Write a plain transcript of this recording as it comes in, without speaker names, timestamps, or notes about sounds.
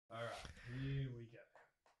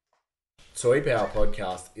Toy Power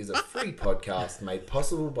Podcast is a free podcast made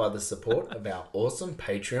possible by the support of our awesome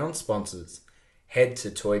Patreon sponsors. Head to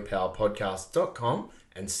toypowerpodcast.com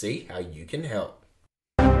and see how you can help.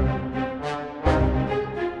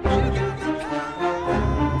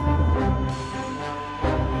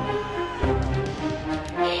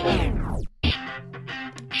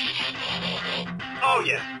 Oh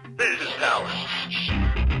yeah, this is Power.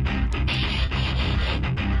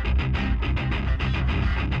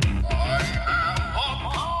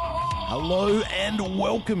 Hello and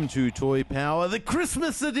welcome to Toy Power, the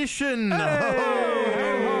Christmas edition. Hey!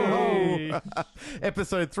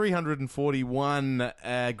 Episode 341.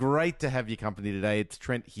 Great to have your company today. It's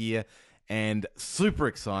Trent here, and super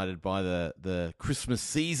excited by the Christmas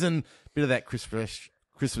season. Bit of that Christmas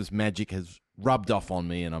magic has rubbed off on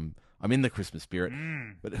me, and I'm in the Christmas spirit.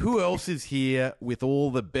 But who else is here with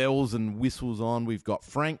all the bells and whistles on? We've got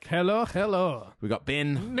Frank. Hello, hello. We've got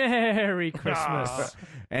Ben. Merry Christmas.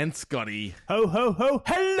 And Scotty. Ho, ho, ho.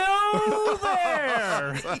 Hello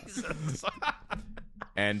there.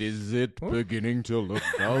 And is it beginning to look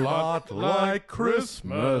a lot like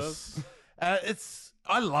Christmas?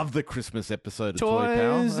 I love the Christmas episode of Toy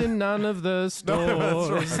Toys Pal. in none of the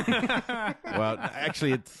stores. Well,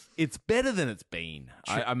 actually, it's better than it's been.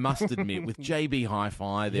 I must admit, with JB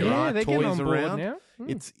Hi-Fi, there are they're getting toys on board around. now.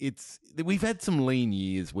 We've had some lean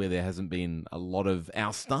years where there hasn't been a lot of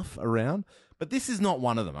our stuff around, but this is not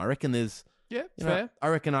one of them. I reckon there's. Yeah, You know, fair. I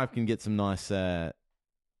reckon I can get some nice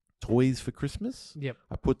toys for Christmas. Yep.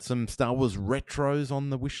 I put some Star Wars retros on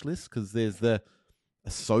the wish list because there's the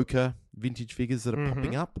Ahsoka vintage figures that are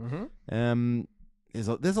popping up.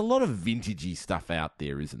 There's a lot of vintagey stuff out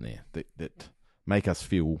there, isn't there, that make us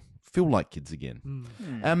feel like kids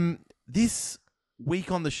again. This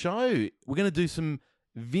week on the show, we're going to do some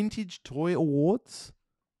vintage toy awards.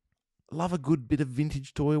 Love a good bit of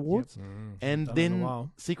vintage toy awards. Done And in a then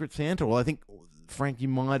while. Secret Santa. Well, I think, Frank, you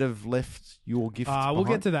might have left your gift We'll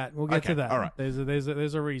get to that. We'll get Okay, to that. all right.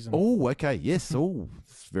 There's a reason. Oh, okay. Yes. Oh,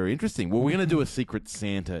 it's very interesting. Well, we're going to do a Secret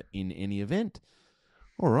Santa in any event.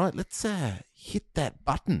 All right. Let's hit that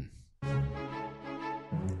button.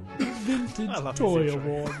 Vintage Toy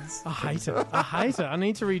Awards. I hate it. I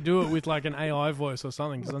need to redo it with like an AI voice or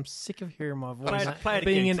something because I'm sick of hearing my voice Play it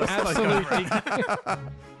being again, an so it's like absolute.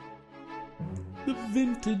 The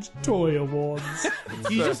Vintage Toy Awards.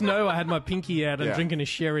 You just know I had my pinky out and Yeah. drinking a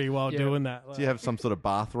sherry while doing that. Do you have some sort of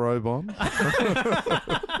bathrobe on?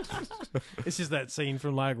 It's just that scene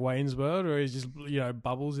from like Wayne's World where he's just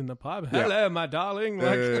bubbles in the pipe. Hello, my darling.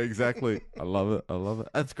 Like, Exactly. I love it.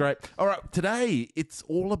 That's great. All right. Today, it's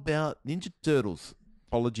all about Ninja Turtles.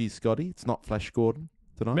 Apologies, Scotty. It's not Flash Gordon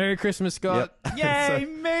tonight. Merry Christmas, Scott. Yep. Yay,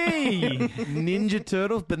 me! Ninja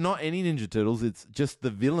Turtles, but not any Ninja Turtles. It's just the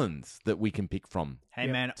villains that we can pick from. Hey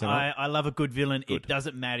man, tonight. I love a good villain. Good. It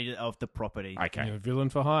doesn't matter of the property. Okay. You're a villain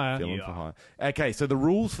for hire. Villain for hire. Okay, so the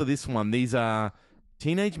rules for this one, these are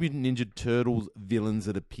Teenage Mutant Ninja Turtles villains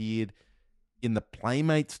that appeared in the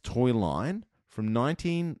Playmates toy line from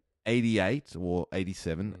 1988 or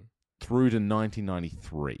 87 through to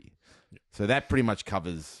 1993. So that pretty much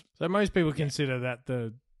covers... So most people consider that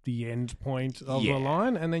the end point of Yeah. the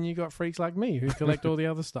line, and then you got freaks like me who collect all the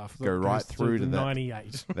other stuff. that Go right goes through to the that.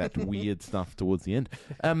 98. that weird stuff towards the end.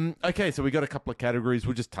 Okay, so we got a couple of categories.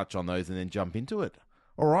 We'll just touch on those and then jump into it.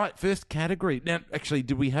 All right, first category. Now, actually,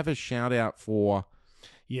 did we have a shout out for...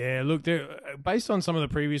 Yeah, look, based on some of the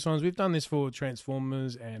previous ones, we've done this for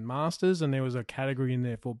Transformers and Masters, and there was a category in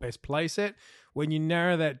there for best playset. When you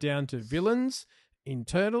narrow that down to villains in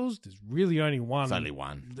Turtles, there's really only one. It's only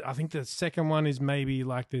one. I think the second one is maybe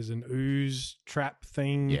like there's an ooze trap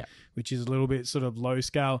thing, Yeah. which is a little bit sort of low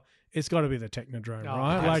scale. It's got to be the Technodrome,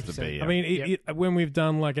 right? it has Like, to be, yeah. I mean, when we've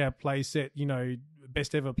done like our playset,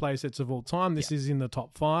 best ever playsets of all time, this is in the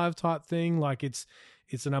top 5 type thing. Like it's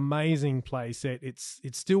an amazing play set. It's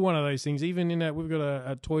still one of those things. Even in that, we've got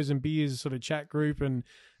a Toys and Beers sort of chat group, and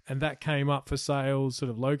that came up for sale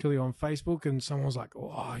sort of locally on Facebook, and someone was like,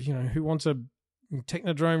 "Oh, who wants a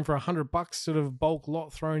Technodrome for $100?" Sort of bulk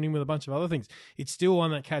lot thrown in with a bunch of other things. It's still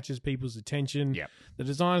one that catches people's attention. Yep. The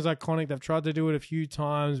design is iconic. They've tried to do it a few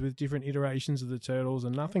times with different iterations of the Turtles,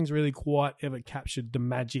 and nothing's really quite ever captured the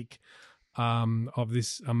magic of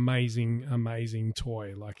this amazing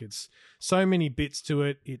toy. Like, it's so many bits to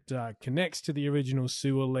it. It connects to the original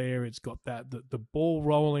sewer layer. It's got the ball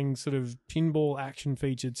rolling sort of pinball action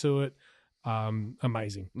feature to it.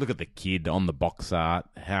 Amazing. Look at the kid on the box art.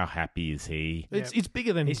 How happy is he? It's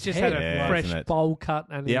bigger than He's his just head. had a Yeah, fresh isn't it? bowl cut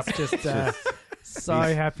and Yep. he's just so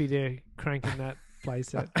happy to cranking that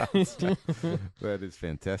playset. That is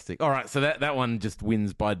fantastic. All right, so that one just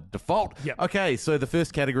wins by default. Yep. Okay, so the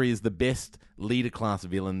first category is the best leader class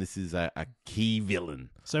villain. This is a key villain.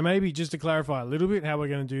 So maybe just to clarify a little bit, how we're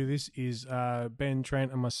going to do this is Ben,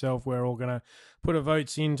 Trent, and myself, we're all going to put our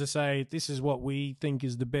votes in to say this is what we think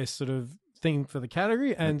is the best sort of thing for the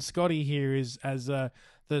category. And Scotty here is, as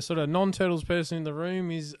the sort of non-Turtles person in the room,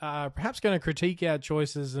 is perhaps going to critique our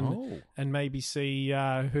choices and maybe see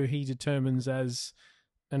who he determines as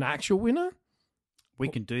an actual winner. We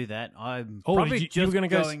can do that. I'm Oh, probably you just were gonna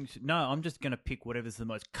go going. No, I'm just going to pick whatever's the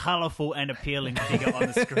most colourful and appealing figure on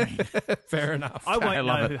the screen. Fair enough. I won't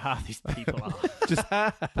love know it. who half these people are. Just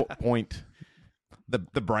point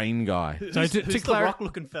the brain guy. So Who's the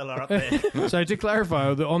rock-looking fella up there? So to clarify,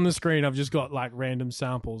 on the screen, I've just got like random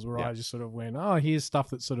samples where I just sort of went, oh, here's stuff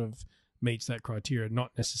that sort of meets that criteria, not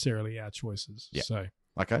necessarily our choices. Yeah. So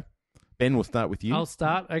Okay. Ben, we'll start with you. I'll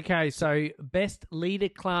start. Okay, so best leader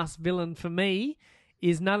class villain for me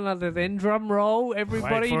is none other than, drum roll,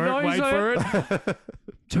 everybody knows it.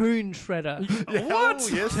 Toon Shredder. What?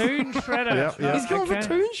 Toon Shredder. Yeah. He's going for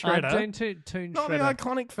Toon Shredder. Toon Not the Shredder.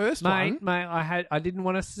 iconic first Mate, one. I didn't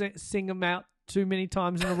want to sing them out too many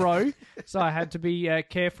times in a row, so I had to be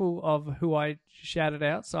careful of who I shouted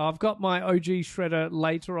out. So I've got my OG Shredder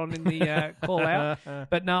later on in the call out,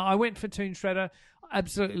 but no, I went for Toon Shredder.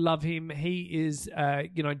 Absolutely love him. He is,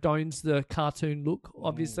 dons the cartoon look.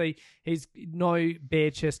 Obviously, he's no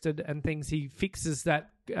bare-chested and things. He fixes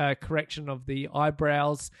that correction of the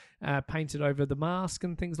eyebrows painted over the mask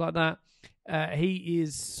and things like that. He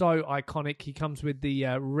is so iconic. He comes with the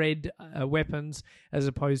red weapons as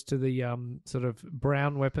opposed to the sort of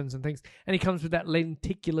brown weapons and things. And he comes with that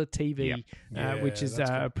lenticular TV, which is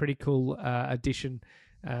a pretty cool addition.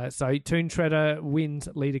 So Toon Shredder wins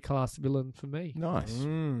leader class villain for me. Nice.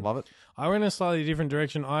 Love it. I went a slightly different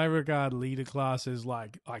direction. I regard leader class as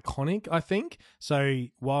like iconic, I think. So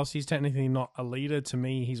whilst he's technically not a leader, to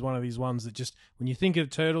me, he's one of these ones that just, when you think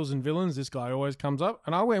of turtles and villains, this guy always comes up.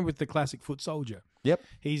 And I went with the classic Foot Soldier. Yep.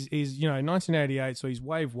 He's 1988, so he's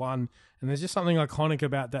wave one. And there's just something iconic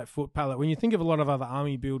about that foot palette. When you think of a lot of other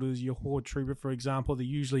army builders, your Horde Trooper, for example, they're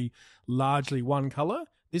usually largely one color.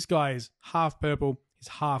 This guy is half purple. He's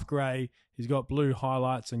half grey. He's got blue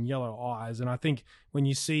highlights and yellow eyes. And I think when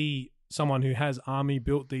you see someone who has army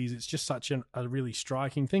built these, it's just such a really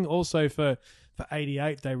striking thing. Also for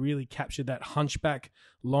 88, they really captured that hunchback,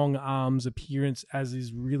 long arms appearance as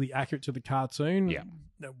is really accurate to the cartoon. Yeah.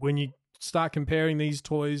 When you start comparing these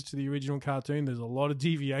toys to the original cartoon, there's a lot of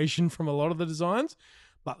deviation from a lot of the designs,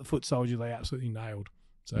 but the Foot Soldier they absolutely nailed.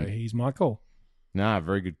 So he's my call. Nah,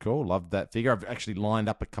 very good call. Loved that figure. I've actually lined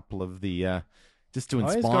up a couple of the... just to he's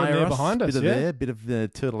got inspire him there us, behind us, bit of the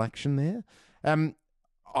turtle action there.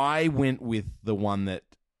 I went with the one that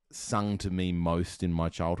sung to me most in my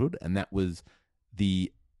childhood, and that was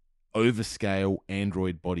the overscale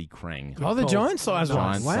android body Krang. Oh, the giant size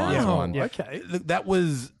one. Giant Wow. size one. Yeah. Okay. Look, that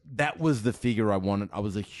was the figure I wanted. I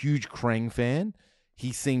was a huge Krang fan.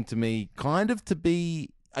 He seemed to me kind of to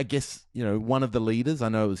be, I guess, one of the leaders. I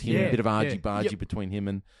know it was him, a bit of argy-bargy between him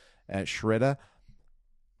and Shredder.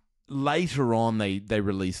 Later on, they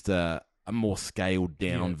released a more scaled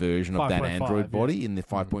down version of that 5.5, android body in the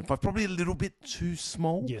 5.5. Probably a little bit too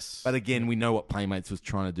small. Yes. But again, we know what Playmates was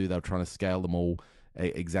trying to do. They were trying to scale them all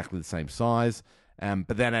exactly the same size.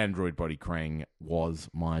 But that android body Krang was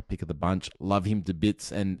my pick of the bunch. Love him to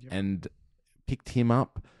bits and picked him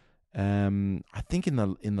up. I think in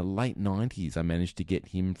the late 90s, I managed to get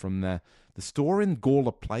him from the store in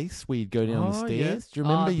Gawler Place where you'd go down the stairs. yes. Do you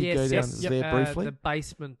remember? You'd go down yes. there briefly. The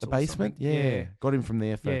basement. The or basement, something. yeah. Got him from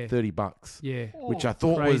there for $30. Yeah. Which I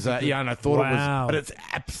thought was, crazy good. and I thought it Wow. was, but it's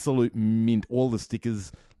absolute mint. All the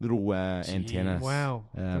stickers, little antennas. Wow.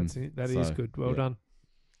 That is good. Well done.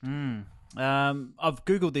 I've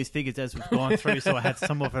Googled these figures as we've gone through, so I had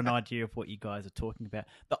some of an idea of what you guys are talking about.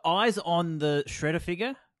 The eyes on the Shredder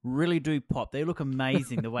figure really do pop. They look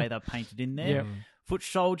amazing the way they're painted in there. Yep. Foot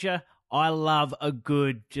Soldier, I love a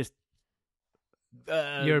good just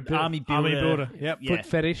You're a bit- army builder. Yep. Yeah. Foot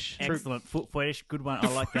fetish. Excellent. Foot fetish. Good one.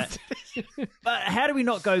 I like that. But how do we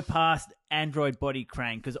not go past Android Body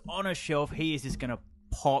Krang? Because on a shelf, he is just going to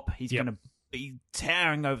pop. He's going to be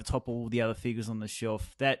towering over top of all the other figures on the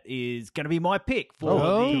shelf. That is going to be my pick for Oh,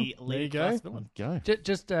 the there you lead go. class villain. Go.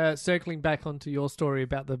 Just circling back onto your story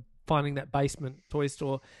about finding that basement toy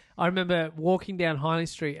store. I remember walking down Highley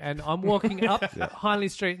Street, and I'm walking up Highley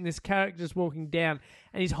Street, and this character's walking down,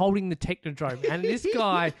 and he's holding the Technodrome. And this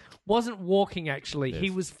guy wasn't walking, actually.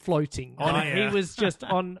 He was floating. He was just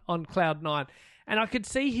on Cloud 9. And I could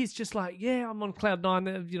see he's just like, I'm on Cloud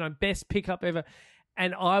 9, best pickup ever.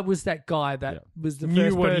 And I was that guy that was the Knew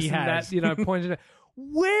first what he person has. that, pointed out,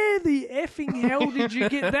 where the effing hell did you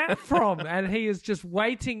get that from? And he is just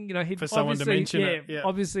waiting, he'd For someone to mention it, yeah.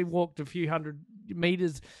 obviously walked a few hundred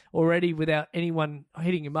meters already without anyone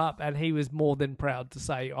hitting him up. And he was more than proud to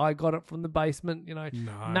say, I got it from the basement,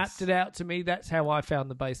 mapped it out to me. That's how I found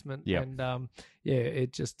the basement. Yep. And,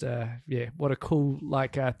 it just, what a cool,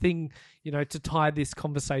 thing, to tie this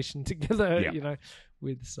conversation together, Yep.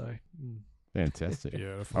 with, so... Fantastic.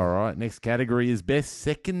 Beautiful. All right. Next category is best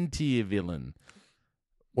second tier villain.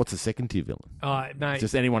 What's a second tier villain? Mate,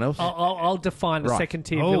 Just anyone else? I'll define a Right. second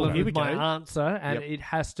tier Oh, villain here with we my go. answer, and Yep. it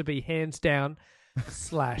has to be hands down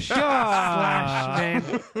Slash. Slash,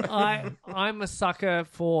 man. I'm a sucker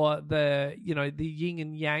for the yin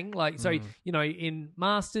and yang. In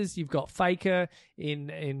Masters you've got Faker,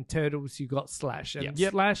 in Turtles you've got Slash, and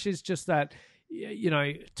Slash is just that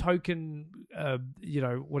token, what do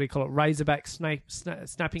you call it? Razorback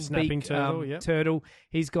snapping beak turtle, turtle.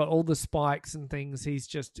 He's got all the spikes and things. He's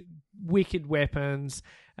just wicked weapons.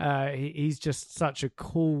 He's just such a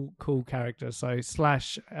cool character. So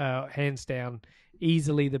Slash, hands down,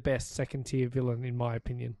 easily the best second tier villain in my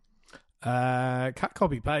opinion. Cut,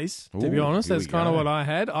 copy, paste. To be Ooh, honest, here that's we kind of go. what I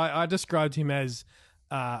had. I described him as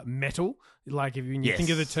metal. Like when you think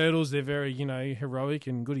of the Turtles, they're very heroic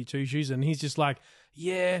and goody two shoes, and he's just like,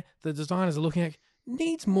 the designers are looking at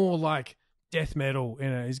needs more like death metal.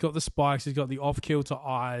 He's got the spikes, he's got the off kilter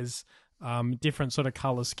eyes, different sort of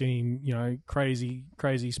color scheme.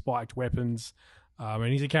 Crazy spiked weapons. And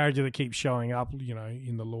he's a character that keeps showing up,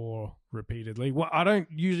 in the lore repeatedly. Well, I don't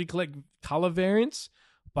usually collect color variants,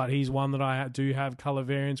 but he's one that I do have color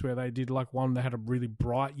variants where they did like one that had a really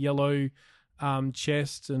bright yellow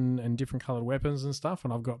chest and different colored weapons and stuff,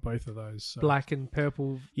 and I've got both of those. So. Black and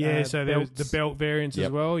purple. So there was the belts. belt variants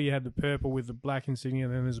as well. You had the purple with the black insignia,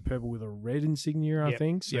 and then there's a purple with a red insignia, I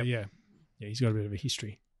think. So yeah, he's got a bit of a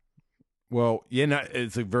history. Well,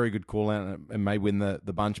 it's a very good call out and may win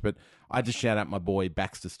the bunch, but I just shout out my boy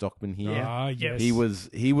Baxter Stockman here. Ah, yes. He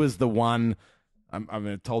was the one.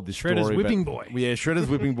 I'm told this Shredder's story. whipping but- boy. Yeah, Shredder's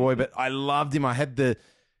whipping boy. But I loved him. I had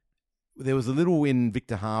there was a little in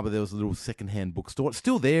Victor Harbour. There was a little secondhand bookstore. It's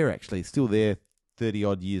still there, actually. It's still there 30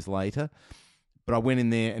 odd years later. But I went in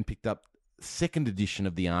there and picked up second edition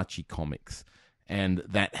of the Archie comics, and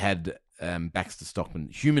that had Baxter Stockman,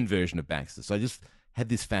 human version of Baxter. So I just had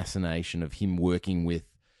this fascination of him working with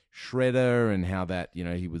Shredder and how that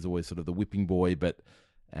he was always sort of the whipping boy, but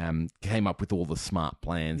came up with all the smart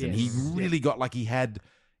plans. And he really got he had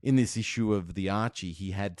in this issue of the Archie,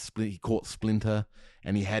 he caught Splinter,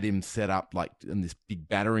 and he had him set up in this big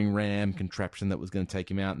battering ram contraption that was going to take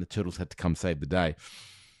him out, and the Turtles had to come save the day.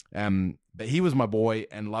 But he was my boy,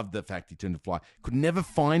 and loved the fact he turned to fly. Could never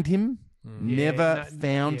find him,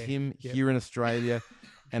 found him here in Australia.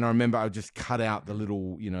 And I remember I would just cut out the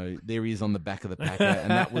little, there he is on the back of the packer, and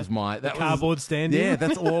that was Cardboard stand. Yeah,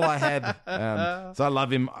 that's all I had. So I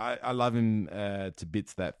love him. I love him to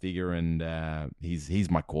bits, that figure, and he's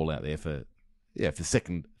my call out there for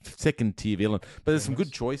second tier villain. But there's some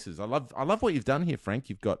good choices. I love what you've done here, Frank.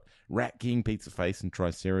 You've got Rat King, Pizza Face, and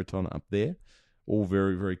Triceraton up there. All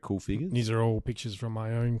very, very cool figures. These are all pictures from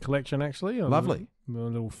my own collection, actually. Lovely. A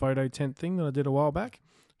little photo tent thing that I did a while back.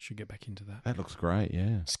 Should get back into that. That looks great.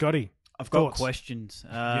 Yeah. Scotty, I've got thoughts? questions.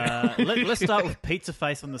 Let's start with Pizza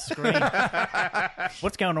Face on the screen.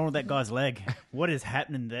 What's going on with that guy's leg? What is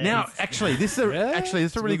happening there? Now, actually, this is a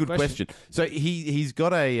really good good question. So he's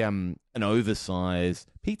got an oversized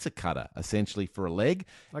pizza cutter essentially for a leg,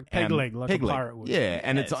 Like peg leg, like peg a leg. pirate would. Yeah,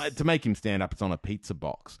 and it's to make him stand up. It's on a pizza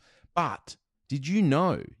box. But did you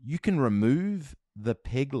know you can remove the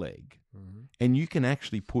peg leg, and you can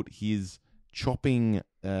actually put his chopping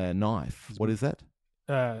knife? What is that?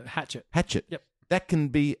 Hatchet. Hatchet. Yep. That can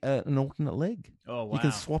be an alternate leg. Oh, wow. You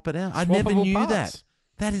can swap it out. I Swappable never knew parts. that.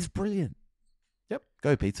 That is brilliant. Yep.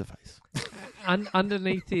 Go Pizza Face.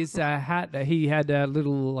 Underneath his hat, he had a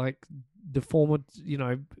little deformed,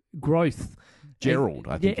 growth. Gerald,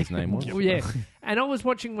 I think his name was. Yeah. And I was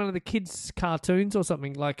watching one of the kids' cartoons or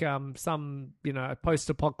something, some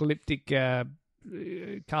post-apocalyptic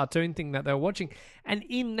cartoon thing that they were watching. And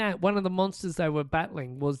in that, one of the monsters they were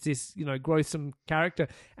battling was this, gruesome character.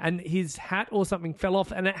 And his hat or something fell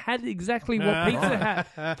off, and it had exactly what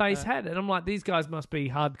Pizza Face had. And I'm like, these guys must be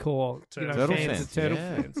hardcore Turtle fans fans, of Turtle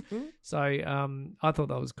yeah. fans. So I thought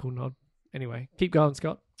that was a cool nod. Anyway, keep going,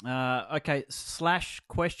 Scott. Okay, Slash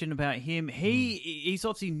question about him. He's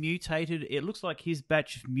obviously mutated. It looks like his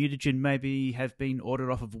batch of mutagen maybe have been ordered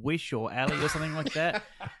off of Wish or Ali or something like that.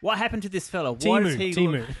 What happened to this fella? Why does he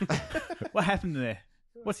Timu. What happened there?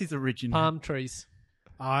 What's his origin? Palm trees.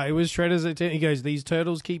 It was Shredder's attempt. He goes, "These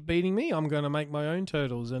turtles keep beating me. I'm going to make my own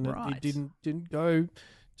turtles," and Right. it didn't go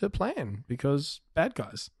to plan because bad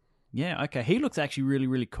guys. Yeah, okay. He looks actually really,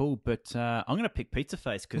 really cool, but I'm going to pick Pizza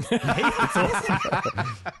Face because he looks awesome.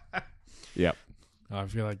 Yep. I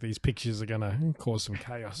feel like these pictures are going to cause some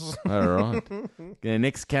chaos. All right. Okay,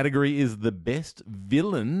 next category is the best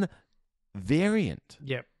villain variant.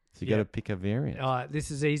 Yep. So you got to pick a variant. This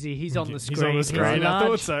is easy. He's on the He's screen. on the screen. I large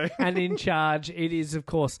thought so. and in charge. It is, of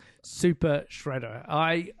course, Super Shredder.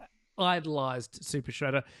 I idolized Super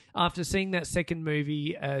Shredder after seeing that second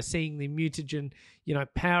movie, seeing the mutagen,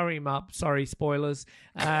 power him up. Sorry, spoilers.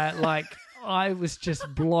 I was just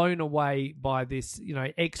blown away by this,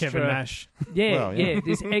 extra Kevin Nash. Well, yeah.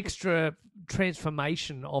 this extra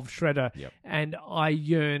transformation of Shredder. Yep. And I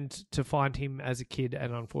yearned to find him as a kid,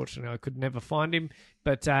 and unfortunately I could never find him.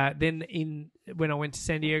 But then when I went to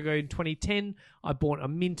San Diego in 2010, I bought a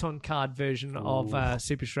mint on card version of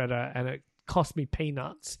Super Shredder, and it cost me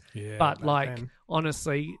peanuts. Yeah, but back then.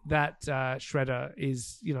 honestly, that Shredder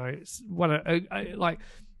is, one of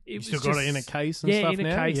You still got it in a case and stuff in a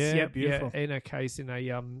now? case. Yeah, Yep, beautiful. in a case, in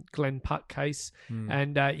a Glen Puck case,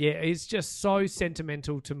 and it's just so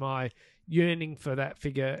sentimental to my yearning for that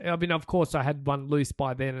figure. I mean, of course, I had one loose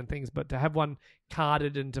by then and things, but to have one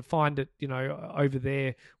carded and to find it, over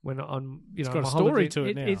there when on, It's got my a story holiday, to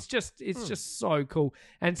it now. It's just so cool.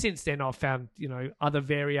 And since then, I've found other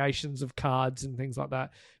variations of cards and things like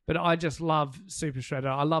that. But I just love Super Shredder.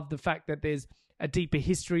 I love the fact that there's a deeper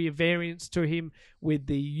history of variants to him with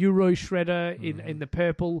the Euro Shredder in the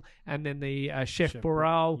purple, and then the Chef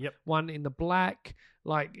Boral Yep. one in the black.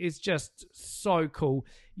 It's just so cool.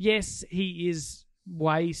 Yes, he is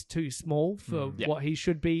way too small for what he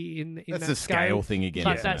should be in That's that a scale thing again.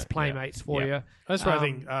 But isn't that's it? Playmates for you. That's why I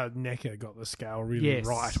think NECA got the scale really yes,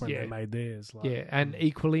 right when yeah. they made theirs. Yeah, and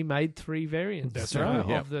equally made 3 variants. That's of right,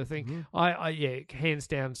 yeah. the thing. I hands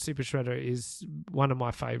down, Super Shredder is one of my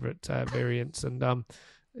favorite variants, and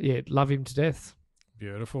love him to death.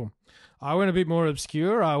 Beautiful. I went a bit more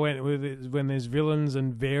obscure. I went with it when there's villains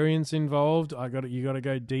and variants involved. You got to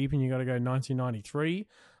go deep, and you got to go 1993.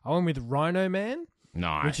 I went with Rhino Man,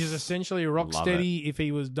 Nice. which is essentially a Love Rocksteady if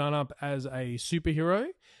he was done up as a superhero.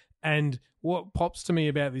 And what pops to me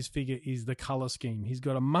about this figure is the color scheme. He's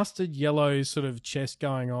got a mustard yellow sort of chest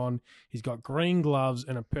going on. He's got green gloves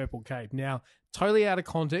and a purple cape. Now, totally out of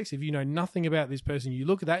context, if you know nothing about this person, you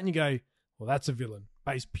look at that and you go, well, that's a villain,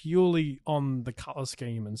 based purely on the color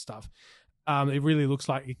scheme and stuff. It really looks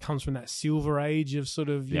like it comes from that silver age of sort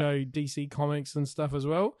of, DC comics and stuff as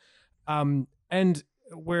well. And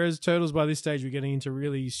whereas Turtles by this stage, we're getting into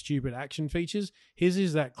really stupid action features. His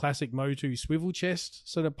is that classic Motu swivel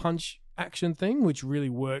chest sort of punch action thing, which really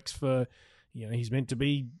works for, he's meant to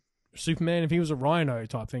be Superman if he was a Rhino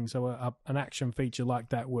type thing. So an action feature like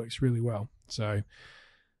that works really well. So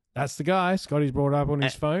that's the guy. Scotty's brought up on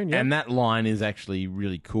his phone. Yep. And that line is actually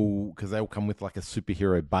really cool because they'll come with like a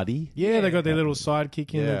superhero buddy. Yeah, they got their little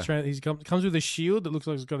sidekick in Yeah. the he comes with a shield that looks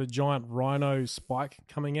like it's got a giant rhino spike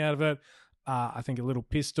coming out of it. I think a little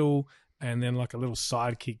pistol, and then like a little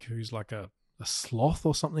sidekick who's like a sloth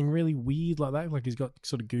or something really weird like that. Like he's got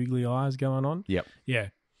sort of googly eyes going on. Yep. Yeah.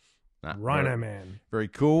 Nah, Rhino very, Man. very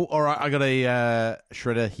cool. All right, I got a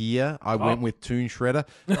Shredder here. I went with Toon Shredder.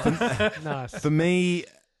 Nice. For me,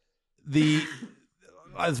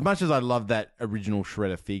 as much as I love that original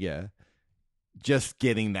Shredder figure, just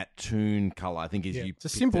getting that Toon color, I think, is Yeah, you. it's a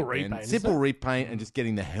picked simple it, man. repaint, isn't Simple it? repaint, and just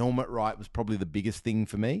getting the helmet right was probably the biggest thing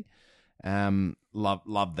for me.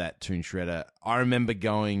 Love that Toon Shredder. I remember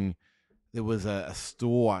going. There was a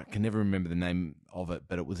store. I can never remember the name of it,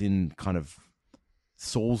 but it was in kind of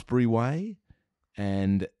Salisbury Way,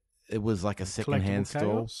 and it was like a secondhand Collectible store.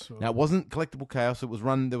 Chaos, or- Now it wasn't Collectible Chaos. It was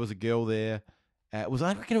run. There was a girl there. I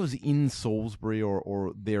reckon it was in Salisbury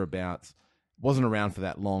or thereabouts. It wasn't around for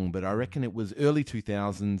that long, but I reckon it was early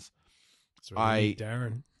 2000s. It's really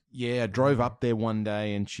Darren. Yeah, I drove up there one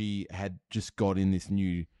day and she had just got in this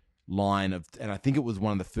new line of, and I think it was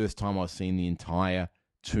one of the first time I was seeing the entire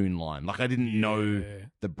Toon line. Like I didn't know Yeah.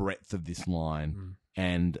 the breadth of this line,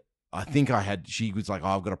 and I think she was like, "Oh,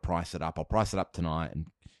 I've got to price it up. I'll price it up tonight and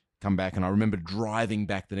come back." And I remember driving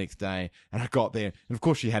back the next day, and I got there, and of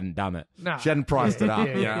course she hadn't done it. Nah. She hadn't priced it up.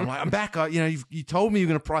 Yeah. I'm like, "I'm back. You told me you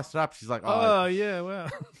were going to price it up." She's like, Oh, yeah, wow.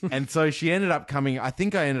 and so she ended up coming. I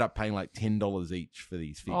think I ended up paying like $10 each for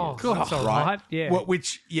these figures. Oh, God, that's all right. Yeah.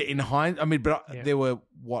 Which, in hindsight, I mean, but Yeah. there were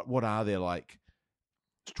what are there, like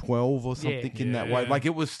 12 or something in that way? Yeah. Like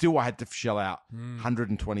it was still, I had to shell out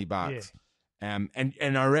 $120. And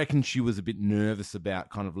I reckon she was a bit nervous about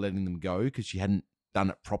kind of letting them go because she hadn't done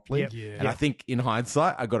it properly. Yep. Yeah. And I think in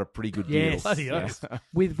hindsight, I got a pretty good deal. Yes. Bloody oath.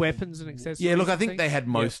 with weapons and accessories. Yeah, look, I and think things. they had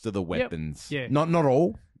most of the weapons. Yeah. Not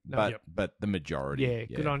all, No. but Yep. but the majority. Yeah,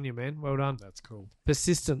 good on you, man. Well done. That's cool.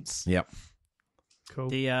 Persistence. Yep. Cool.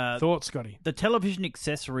 The Thoughts, Scotty? the television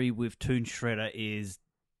accessory with Toon Shredder is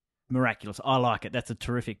miraculous. I like it. That's a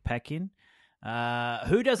terrific pack in.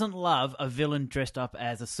 Who doesn't love a villain dressed up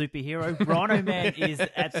as a superhero? Rhino Man is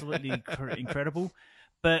absolutely incredible.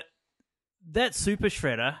 But that Super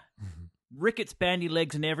Shredder, Ricketts bandy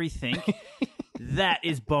legs and everything, that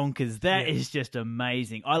is bonkers. That is just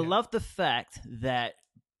amazing. I love the fact that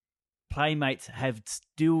Playmates have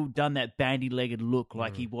still done that bandy-legged look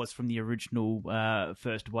like he was from the original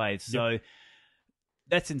first wave. So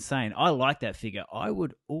that's insane. I like that figure. I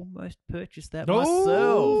would almost purchase that myself.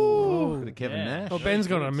 Oh, Bit of Kevin Nash. well, Ben's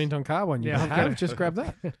got a mint on car one. You Yeah, yeah, have. Just grab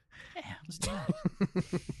that. Yeah, let's do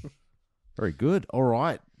it. Very good. All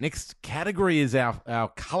right. Next category is our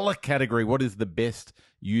color category. What is the best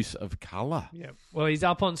use of color? Yeah. Well, he's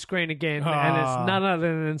up on screen again, and it's none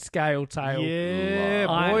other than Scale Tail. Yeah,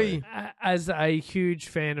 I- boy. as a huge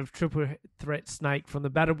fan of Triple Threat Snake from the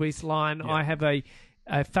Battle Beast line, I have a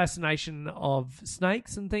fascination of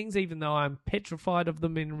snakes and things, even though I'm petrified of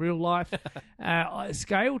them in real life.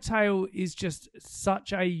 Scale Tail is just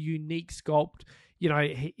such a unique sculpt. You know,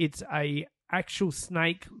 it's a actual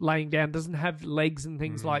snake laying down, doesn't have legs and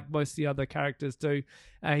things like most of the other characters do.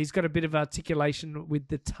 He's got a bit of articulation with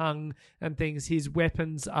the tongue and things. His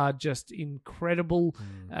weapons are just incredible.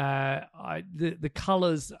 The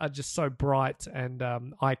colors are just so bright and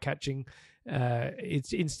eye-catching.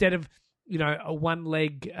 It's instead of a one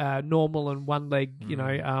leg normal and one leg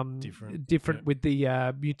different with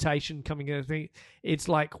the mutation coming in. I think it's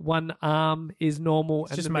like one arm is normal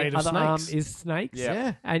and just then made the of other arm snakes. is snakes.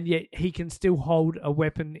 Yeah. And yet he can still hold a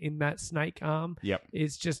weapon in that snake arm. Yep.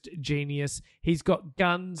 It's just genius. He's got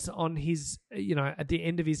guns on his, at the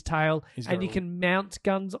end of his tail, He's and got he a- can mount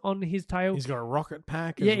guns on his tail. He's got a rocket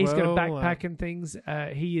pack. Yeah, as he's got a well, backpack and things.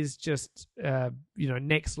 He is just,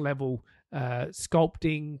 next level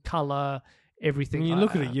sculpting, color, everything. When you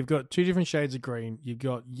look at it, you've got two different shades of green. You've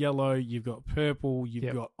got yellow, you've got purple, you've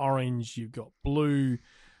Yep. got orange, you've got blue.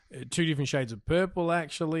 Two different shades of purple,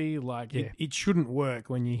 actually. Like Yeah. it shouldn't work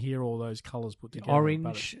when you hear all those colors put together.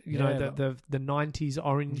 orange, but it- the 90s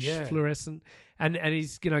orange Yeah. fluorescent, and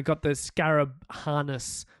he's got the scarab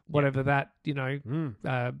harness, whatever that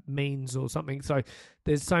means or something. So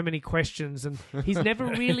there's so many questions, and he's never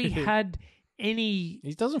really had any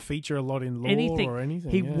He doesn't feature a lot in lore anything. or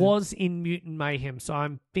anything. He yeah. was in Mutant Mayhem, so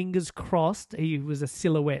I'm fingers crossed he was a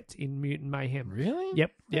silhouette in Mutant Mayhem. Really?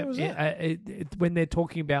 Yep, How yep. was When they're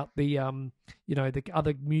talking about the the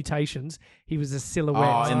other mutations, he was a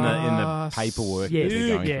silhouette. Oh, in the Ah, paperwork yes, that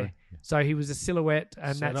they're going yeah. through. So he was a silhouette,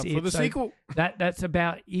 and Set that's up it. for the So sequel. that's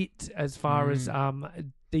about it as far as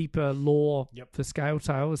deeper lore Yep. for Scale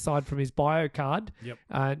Tail, aside from his bio card. Yep.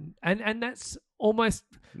 And that's almost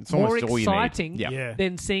It's more almost all you need. exciting Yeah. Yeah.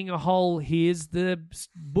 than seeing a whole here's the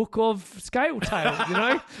book of Scale Tail,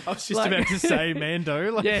 I was just Like- about to say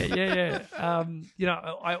Mando. Like, yeah.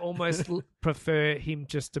 I almost prefer him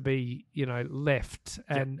just to be, left,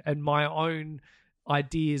 and my own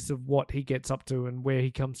ideas of what he gets up to and where he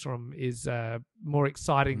comes from is more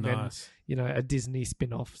exciting Nice. than a Disney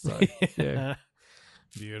spin-off. So yeah,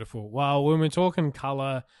 Beautiful. Well, when we're talking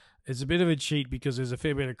color, it's a bit of a cheat because there's a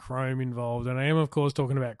fair bit of chrome involved, and I am, of course,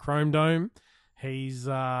 talking about Chrome Dome. He's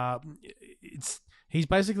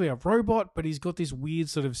basically a robot, but he's got this weird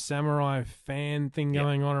sort of samurai fan thing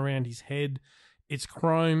going on around his head. It's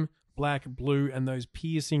chrome, black, blue, and those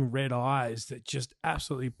piercing red eyes that just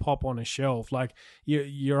absolutely pop on a shelf. Like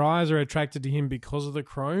your eyes are attracted to him because of the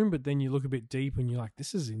chrome, but then you look a bit deep and you're like,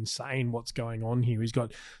 this is insane what's going on here. He's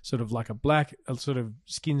got sort of like a sort of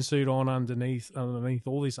skin suit on underneath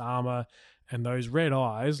all this armor, and those red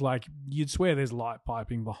eyes, like you'd swear there's light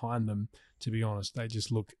piping behind them, to be honest. They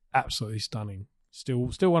just look absolutely stunning. Still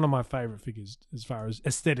one of my favorite figures as far as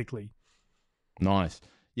aesthetically. Nice.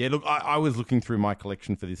 Yeah, look, I was looking through my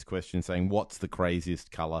collection for this question saying, what's the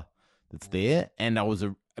craziest color that's there? And I was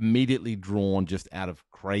immediately drawn just out of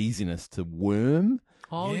craziness to Worm.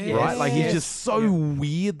 oh Yeah. yes. Right, like he's Yes. just so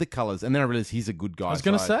weird, the colors, and then I realized he's a good guy. I was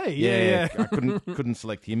gonna so say, yeah. I couldn't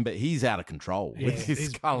select him, but he's out of control Yeah, with his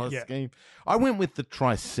he's- color yeah. scheme. I went with the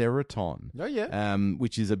Triceraton, Oh, yeah.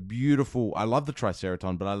 which is a beautiful. I love the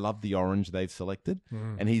Triceraton, but I love the orange they've selected,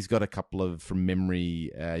 and he's got a couple of from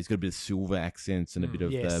memory. He's got a bit of silver accents and a bit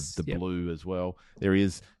of Yes, the yep. blue as well. There he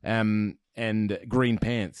is. And green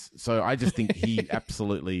pants. So I just think he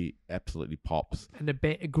absolutely pops. And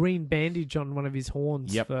a green bandage on one of his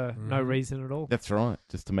horns Yep. for no reason at all. That's right,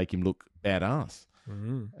 just to make him look badass.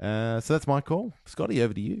 So that's my call. Scotty,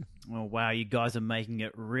 over to you. Oh, wow, you guys are making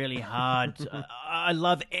it really hard. I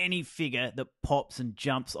love any figure that pops and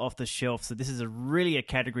jumps off the shelf, so this is really a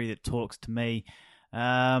category that talks to me.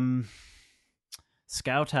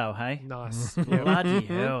 Scaletail, hey? Nice. Bloody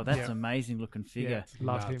hell, that's Yeah. an amazing looking figure.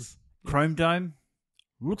 Love him. Chrome Dome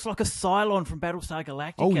looks like a Cylon from Battlestar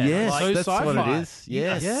Galactica. Oh, yes, Like, that's what sci-fi. it is.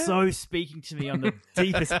 Yes. you are so speaking to me on the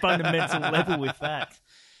deepest fundamental level with that.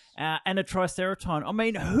 And a Triceratron. I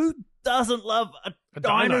mean, who doesn't love a dino.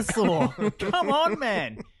 dinosaur? Come on,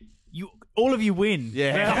 man. All of you win.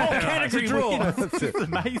 Yeah. The whole category draw. wins. It's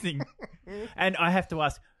amazing. And I have to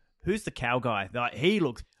ask, who's the cow guy? Like, he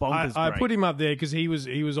looks bonkers I great. put him up there because he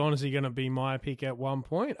was honestly going to be my pick at one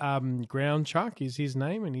point. Ground Chuck is his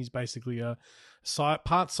name, and he's basically a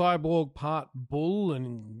part cyborg, part bull,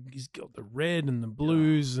 and he's got the red and the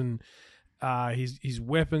blues, and his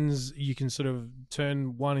weapons. You can sort of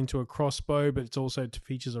turn one into a crossbow, but it also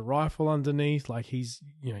features a rifle underneath. Like he's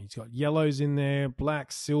got yellows in there,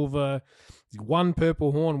 black, silver, one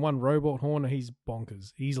purple horn, one robot horn. He's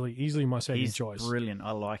bonkers. Easily my second He's choice. brilliant. I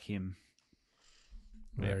like him.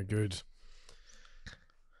 Very good.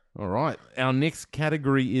 All right. Our next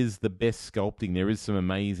category is the best sculpting. There is some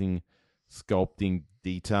amazing sculpting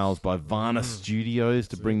details by Varna Studios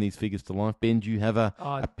to bring these figures to life. Ben, do you have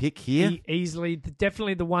a pick here? Easily,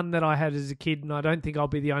 definitely the one that I had as a kid, and I don't think I'll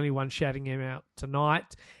be the only one shouting him out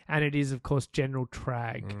tonight. And it is, of course, General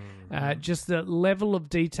Trag. Just the level of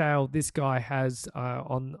detail this guy has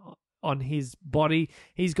on his body.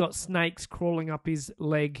 He's got snakes crawling up his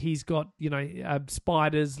leg. He's got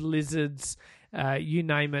spiders, lizards, you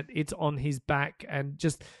name it. It's on his back, and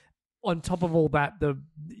just on top of all that, the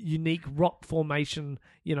unique rock formation,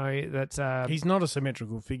 that's... He's not a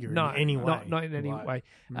symmetrical figure in any way. Not in any way.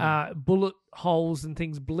 Bullet holes and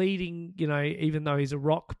things bleeding, even though he's a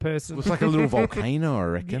rock person. Looks like a little volcano, I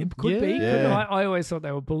reckon. It could be. Yeah. I always thought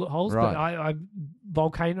they were bullet holes, Right. but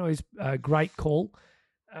volcano is a great call.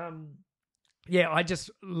 I just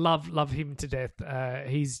love him to death.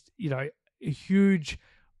 He's, a huge,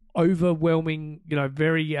 overwhelming,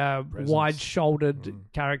 very wide-shouldered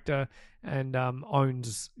character, and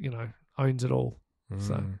owns it all.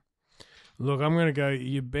 So, Look, I'm going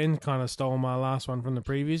to go. Ben kind of stole my last one from the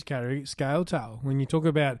previous category, Scaletail. When you talk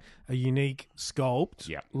about a unique sculpt,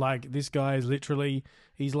 like this guy is literally,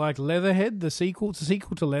 he's like Leatherhead, the sequel. It's a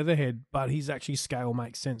sequel to Leatherhead, but he's actually scale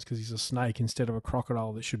makes sense because he's a snake instead of a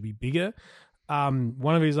crocodile that should be bigger.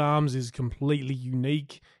 One of his arms is completely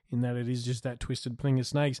unique in that it is just that twisted thing of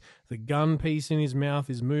snakes. The gun piece in his mouth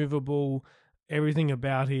is movable. Everything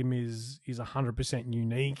about him is 100%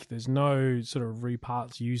 unique. There's no sort of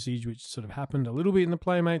reparts usage, which sort of happened a little bit in the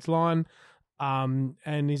Playmates line.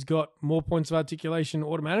 And he's got more points of articulation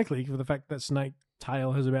automatically for the fact that snake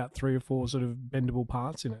tail has about 3 or 4 sort of bendable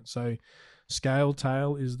parts in it. So scale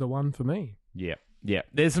tail is the one for me. Yeah.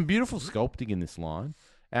 There's some beautiful sculpting in this line.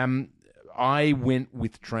 I went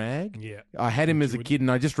with Trag. Yeah. I had him as a kid, and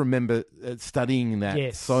I just remember studying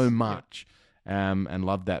that so much, and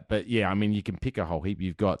loved that. But yeah, I mean, you can pick a whole heap.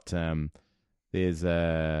 You've got there's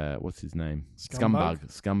what's his name?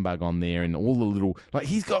 Scumbug on there, and all the little, like,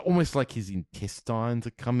 he's got almost like his intestines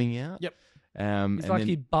are coming out. Yep. it's like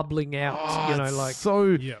he's bubbling out,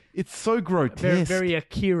 it's so grotesque. very, very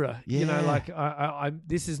Akira. Yeah. Like I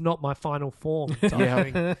this is not my final form.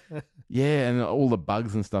 Type thing. Yeah, and all the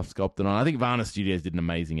bugs and stuff sculpted on. I think Varna Studios did an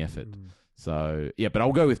amazing effort. So, yeah, but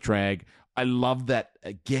I'll go with Trag. I love that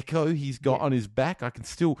gecko he's got on his back. I can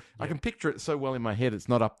picture it so well in my head. It's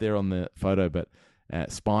not up there on the photo, but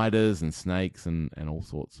spiders and snakes and all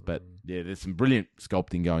sorts. But yeah, there's some brilliant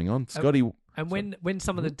sculpting going on. Scotty. And when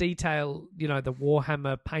some of the detail, the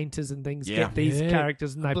Warhammer painters and things get these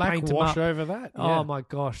characters and they Black paint them wash up. over that. Oh my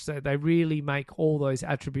gosh! So they really make all those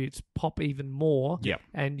attributes pop even more. Yeah.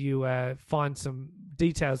 And you find some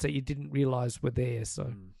details that you didn't realize were there.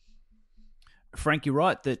 So, Frank, you're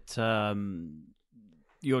right that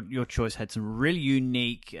your choice had some really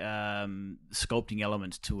unique sculpting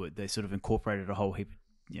elements to it. They sort of incorporated a whole heap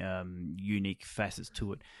of unique facets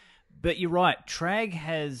to it. But you're right.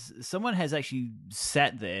 Someone has actually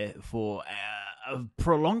sat there for a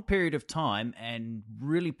prolonged period of time and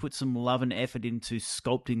really put some love and effort into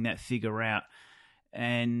sculpting that figure out.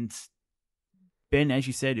 And Ben, as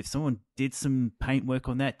you said, if someone did some paint work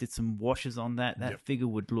on that, did some washes on that, figure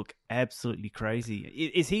would look absolutely crazy.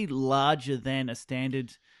 Is he larger than a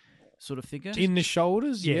standard sort of figure? In the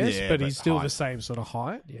shoulders, yes, Yeah, but but he's still height. the same sort of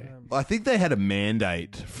height. Yeah. Well, I think they had a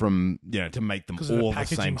mandate from, to make them 'Cause of the all the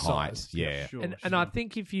packaging same height. size. Yeah. Sure, and I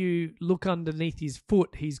think if you look underneath his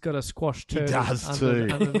foot, he's got a squash turtle does too.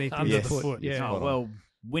 underneath Under his the foot. foot, Yeah. Oh, well,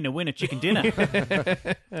 Winner, winner, chicken dinner.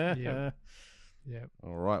 Yeah. Yeah.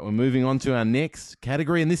 All right, we're moving on to our next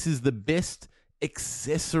category, and this is the best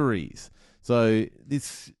accessories. So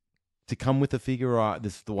this to come with the figure.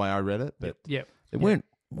 This is the way I read it, but Yep. there weren't.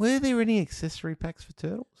 Were there any accessory packs for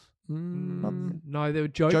Turtles? No, there were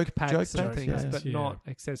joke Joke packs and packs, things, yeah. but Yeah. not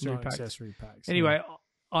accessory Not packs. accessory packs. Anyway,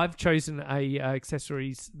 I've chosen a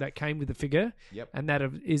accessories that came with the figure, Yep. and that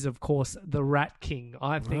is of course the Rat King.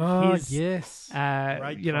 I think his yes.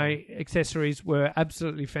 Great accessories were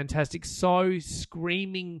absolutely fantastic. So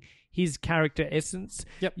screaming his character essence.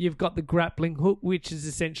 Yep. You've got the grappling hook, which is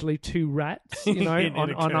essentially two rats, In a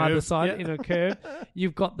on either curve, side yeah. in a curve.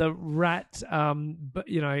 You've got the rat,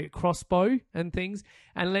 crossbow and things.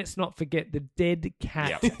 And let's not forget the dead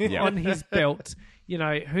cat Yep. on his belt.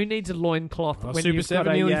 Who needs a loincloth Well, when Super you've 7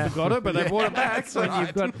 got nearly a forgot it, but they brought it back. when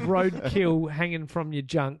you've got roadkill hanging from your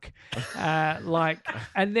junk,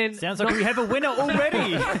 and then Sounds like we have a winner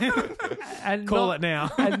already. and Call not- it now.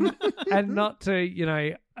 and not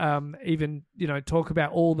to even talk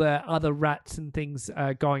about all the other rats and things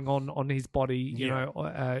going on his body.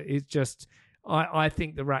 It's just I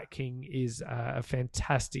think the Rat King is a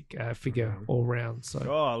fantastic figure all round. So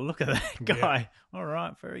Oh, look at that guy. All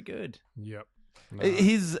right, very good. Yep.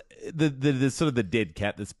 His the sort of the dead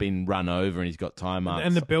cat that's been run over and he's got time marks.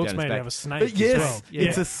 And the belt's down his made back. out of a snake But as yes, well.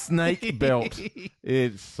 it's a snake belt.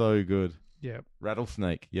 It's so good. yeah.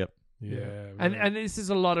 Rattlesnake. Yep. Yeah. And this is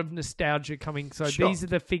a lot of nostalgia coming. So Sure. these are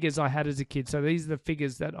the figures I had as a kid. So these are the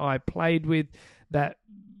figures that I played with that,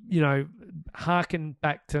 harken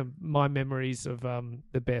back to my memories of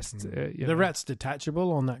the best. the rat's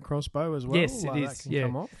detachable on that crossbow as well. Yes, it Like, is, That can yeah.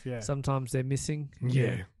 come off. Yeah. Sometimes they're missing.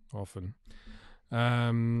 Yeah, often.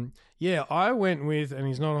 I went with, and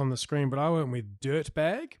he's not on the screen, but I went with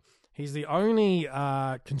Dirtbag. He's the only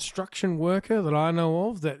construction worker that I know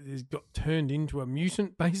of that has got turned into a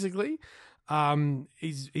mutant, basically.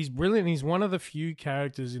 He's brilliant. He's one of the few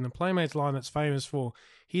characters in the Playmates line that's famous for,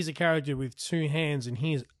 he's a character with two hands and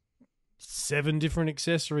he has 7 different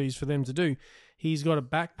accessories for them to do. He's got a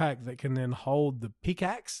backpack that can then hold the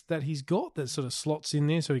pickaxe that he's got that sort of slots in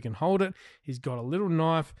there so he can hold it. He's got a little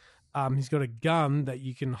knife. He's got a gun that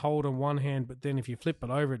you can hold on one hand, but then if you flip it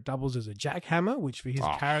over, it doubles as a jackhammer, which for his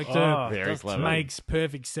character very clever. makes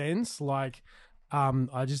perfect sense. Like,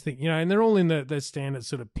 I just think, and they're all in the standard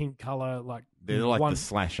sort of pink color, like They're like one, the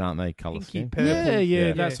Slash, aren't they? Color Pinky scheme. purple.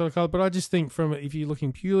 yeah, that sort of color. But I just think if you're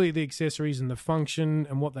looking purely at the accessories and the function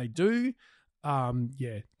and what they do,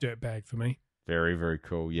 Dirtbag for me. Very, very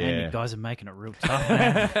cool. Man, Yeah. you guys are making it real tough,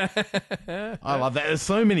 man. I love that. There's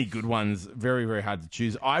so many good ones. Very, very hard to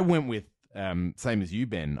choose. I went with, same as you,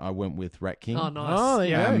 Ben. I went with Rat King. Oh, nice. Oh, there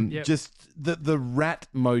you go. Yep. Just the rat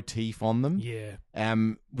motif on them. Yeah.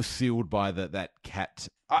 Was sealed by that cat.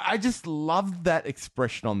 I just love that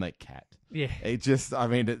expression on that cat. Yeah. It just,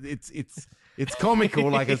 it's comical.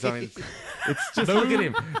 Like it's just look at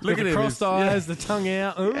him. Look at him. Crossed eyes, the tongue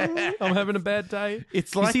out. Ooh, I'm having a bad day.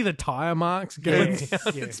 It's You like see the tire marks going Yes.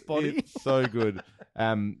 down its body. It's so good.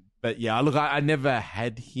 But yeah, look, I never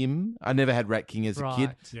had him. I never had Rat King as a kid,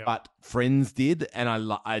 Right. Yep. but friends did, and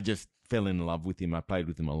I just fell in love with him. I played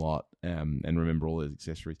with him a lot, and remember all his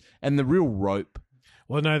accessories and the real rope.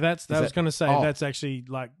 Well, no, I was that- going to say oh. that's actually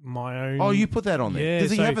like my own. Oh, you put that on there. Yeah,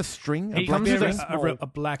 Does he so have a string? It A black comes with string? string? a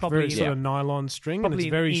black, Probably, very sort yeah. of nylon string, Probably and it's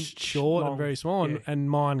an very inch short long. and very small. Yeah.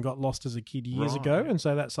 And mine got lost as a kid years Right. ago, and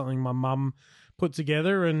so that's something my mum put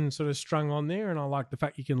together and sort of strung on there. And I like the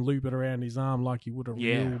fact you can loop it around his arm like you would a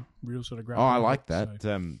Yeah. real sort of Oh, grappling I like hook, that.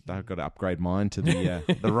 so, I've got to upgrade mine to the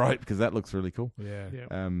the rope because that looks really cool. yeah.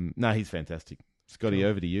 Yeah. No, he's fantastic. Scotty,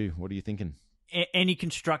 over to you. What are you thinking? Any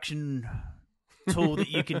construction tool that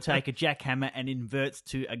you can take a jackhammer and inverts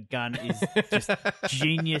to a gun is just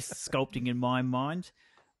genius sculpting in my mind.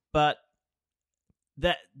 But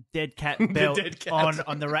that dead cat belt dead cat.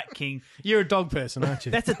 on the Rat King, You're a dog person, aren't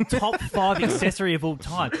you? that's a top 5 accessory of all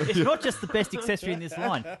time. It's not just the best accessory in this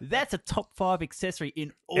line. That's a top 5 accessory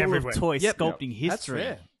in all Everywhere. of toy Yep. sculpting That's history.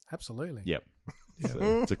 fair. Absolutely. Yep.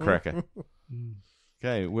 It's a cracker.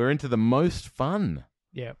 Okay, we're into the most fun.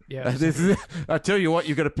 Yeah. Yeah. I tell you what,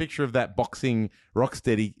 you've got a picture of that boxing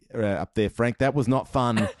Rocksteady up there, Frank. That was not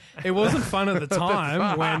fun. It wasn't fun at the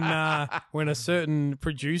time when a certain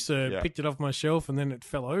producer Yeah. picked it off my shelf and then it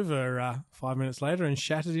fell over 5 minutes later and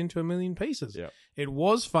shattered into a million pieces. Yeah. It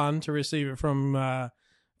was fun to receive it from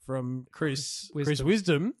Chris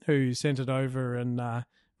Wisdom, who sent it over and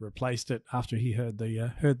replaced it after he heard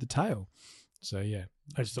the tale. So yeah,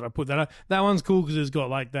 I just thought I'd put that up. That one's cool because it's got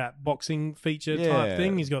like that boxing feature Yeah. type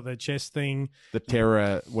thing. He's got the chest thing. The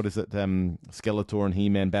Terra, what is it? Skeletor and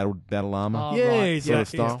He-Man battle armor. Oh, Yeah, right. it's, Sort that, of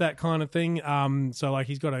style. it's that kind of thing. So like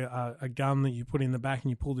he's got a gun that you put in the back and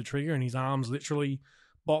you pull the trigger, and his arms literally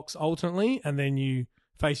box alternately, and then you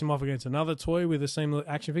face him off against another toy with the same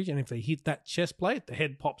action feature. And if they hit that chest plate, the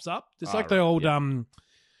head pops up. It's like the old Rock'em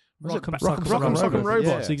Rock'em Rock'em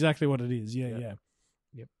Robots. Yeah. Exactly what it is. Yeah.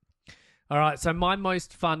 All right, so my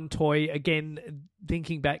most fun toy, again,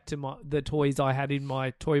 thinking back to the toys I had in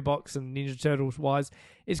my toy box and Ninja Turtles wise,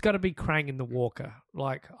 it's got to be Krang and the Walker.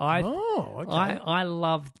 Like I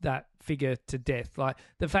loved that figure to death. Like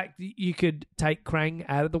the fact that you could take Krang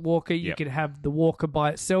out of the Walker, you could have the Walker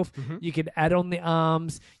by itself, you could add on the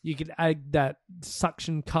arms, you could add that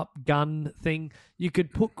suction cup gun thing, you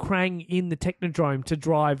could put Krang in the Technodrome to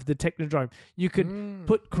drive the Technodrome, you could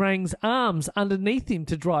put Krang's arms underneath him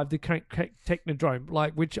to drive the Technodrome,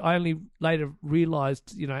 like which I only later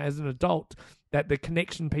realized, as an adult, that the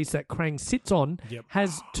connection piece that Krang sits on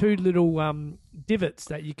has two little divots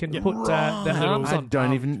that you can put the arms I on.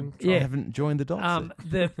 I haven't joined the dots.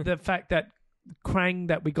 The fact that Krang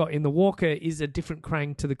that we got in the Walker is a different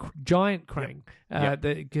Krang to the giant Krang.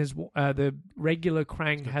 Because the regular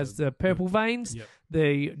Krang has the purple veins.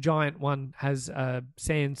 The giant one has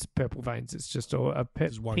sans purple veins. It's just a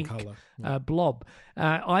one pink colour. blob.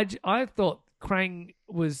 I thought Krang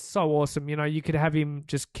was so awesome. You could have him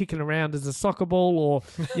just kicking around as a soccer ball, or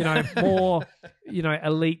more,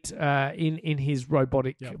 elite in his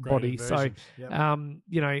robotic body. version. So,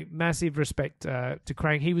 massive respect to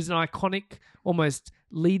Krang. He was an iconic, almost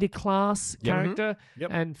leader class character,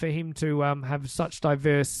 and for him to have such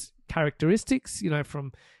diverse characteristics,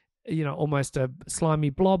 from almost a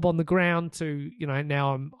slimy blob on the ground to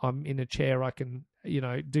now I'm in a chair, I can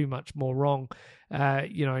do much more wrong,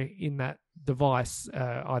 in that device.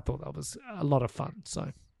 I thought that was a lot of fun.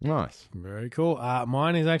 So Nice. Very cool.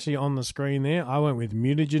 Mine is actually on the screen there. I went with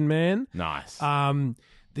Mutagen Man. Nice.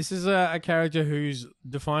 This is a character whose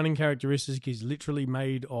defining characteristic is literally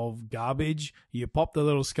made of garbage. You pop the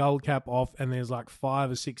little skull cap off, and there's like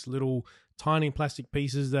 5 or 6 little tiny plastic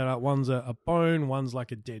pieces that are, one's a bone, one's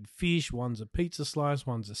like a dead fish, one's a pizza slice,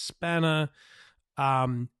 one's a spanner.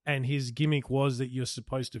 And his gimmick was that you're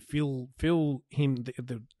supposed to fill him,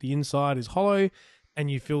 the inside is hollow, and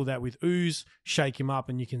you fill that with ooze, shake him up,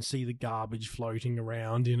 and you can see the garbage floating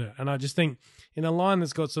around in it. And I just think in a line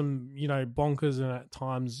that's got some, bonkers and at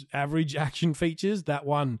times average action features, that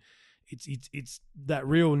one, it's that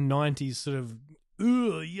real 90s sort of,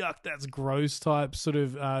 ooh, yuck, that's gross type sort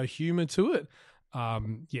of humor to it.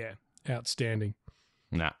 Outstanding.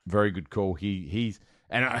 Nah, very good call. He's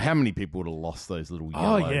and how many people would have lost those little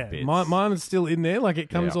yellow bits? Mine is still in there. Like it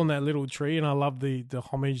comes Yeah. on that little tree, and I love the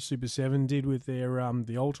homage Super 7 did with their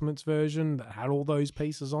the Ultimates version that had all those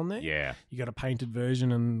pieces on there. Yeah. You got a painted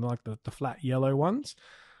version and like the flat yellow ones.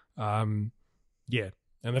 And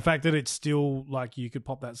the fact that it's still like you could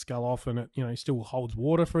pop that skull off and it still holds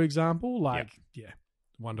water, for example.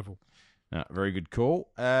 Wonderful. Very good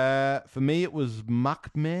call. For me, it was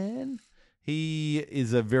Muckman. He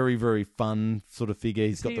is a very, very fun sort of figure.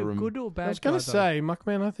 He's is got he the a good or bad I was going guy, to though? say,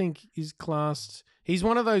 Muckman, I think, is classed. He's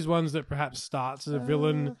one of those ones that perhaps starts as a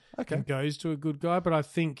villain and goes to a good guy, but I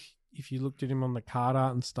think if you looked at him on the card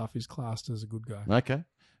art and stuff, he's classed as a good guy. Okay.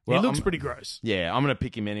 He looks I'm- pretty gross. Yeah, I'm going to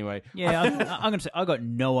pick him anyway. Yeah, I'm going to say I got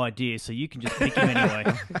no idea, so you can just pick him anyway.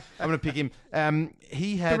 I'm going to pick him.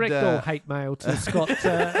 He had Direct all hate mail to Scott.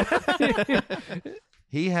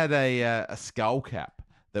 he had a skull cap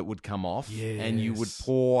that would come off, and you would Yes.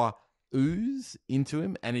 pour ooze into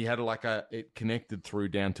him, and he had it connected through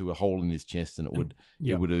down to a hole in his chest, and it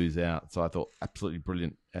would ooze out. So I thought absolutely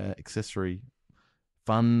brilliant accessory,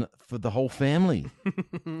 fun for the whole family.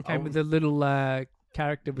 Came with a little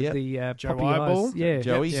character with Yep. the Joe poppy Eyeball. eyes. Yeah,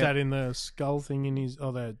 Joey. He sat in the skull thing in his,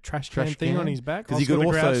 the trash can thing on his back. because you could Oscar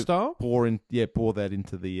the Grouch also style. pour that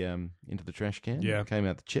into the trash can. Yeah. It came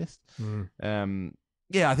out the chest. Mm.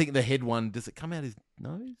 I think the head one, does it come out his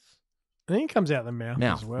nose? I think it comes out the mouth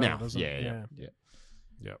as well, mouth. doesn't it? Yeah.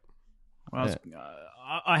 Yep. Well,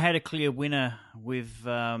 I had a clear winner with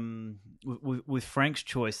Frank's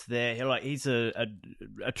choice there. Like he's a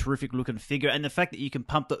terrific looking figure, and the fact that you can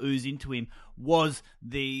pump the ooze into him was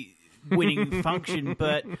the winning function.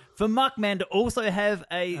 But for Muckman to also have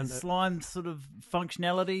a slime sort of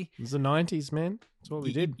functionality, It was the 90s, man. That's what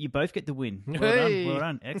we did. You both get the win. Well Hey. done, well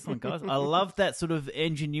done, excellent guys. I love that sort of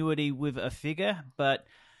ingenuity with a figure, but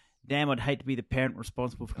damn, I'd hate to be the parent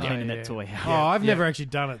responsible for cleaning that toy Oh, out. I've never actually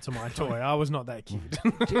done it to my toy. I was not that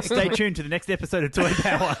cute. Stay tuned to the next episode of Toy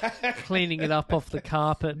Power. Cleaning it up off the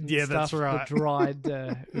carpet and Yeah, stuff. that's right. The dried,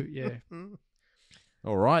 yeah.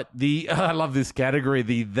 All right. I love this category,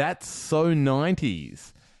 the That's So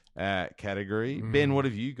 90s category. Ben, what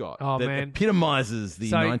have you got? Oh, that man. epitomizes the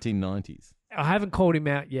So- 1990s. I haven't called him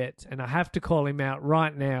out yet, and I have to call him out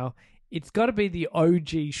right now. It's got to be the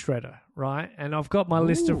OG Shredder, right? And I've got my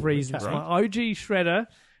list of reasons. okay. My OG Shredder,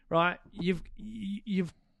 right? You've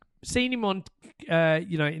seen him on,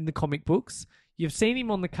 in the comic books. You've seen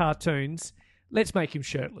him on the cartoons. Let's make him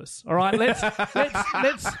shirtless. All right, let's Sounds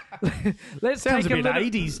take a bit little,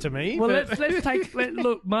 80s to me. Well, but-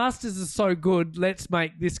 look. Masters is so good. Let's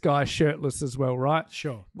make this guy shirtless as well, right?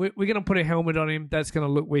 Sure. We're going to put a helmet on him. That's going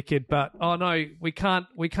to look wicked. But oh no, we can't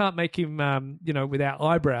make him without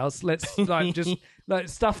eyebrows. Let's just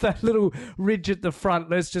stuff that little ridge at the front.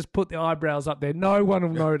 Let's just put the eyebrows up there. No one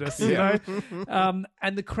will notice. You know.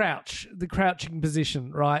 And the crouching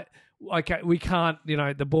position, right? Okay, we can't,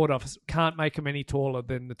 the board office can't make them any taller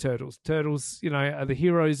than the Turtles. Turtles, are the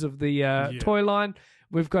heroes of the toy line.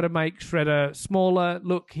 We've got to make Shredder smaller.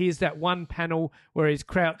 Look, here's that one panel where he's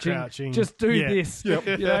crouching. Just do this.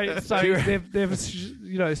 Yep. So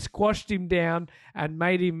they've squashed him down and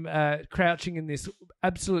made him crouching in this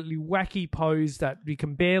absolutely wacky pose that you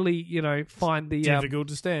can barely, find the Difficult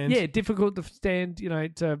to stand. yeah, difficult to stand,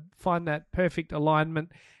 to find that perfect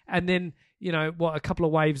alignment. And then, a couple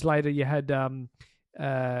of waves later, you had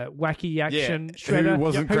wacky action who Shredder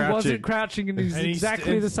wasn't crouching and he's And he's-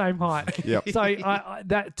 exactly the same height. Yep. So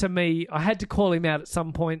that to me, I had to call him out at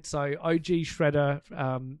some point. So OG Shredder,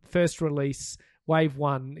 first release. Wave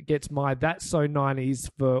 1 gets my That's So 90s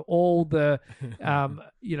for all the,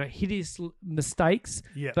 hideous mistakes.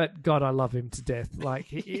 Yeah. But God, I love him to death. Like,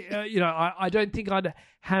 I don't think I'd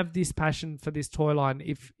have this passion for this toy line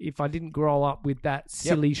if I didn't grow up with that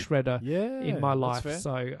silly Shredder Yeah, in my life. that's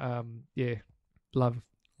fair. So, love.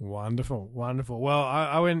 Wonderful. Well,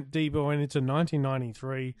 I went deep. I went into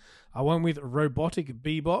 1993. I went with Robotic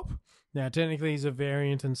Bebop. Now, technically, he's a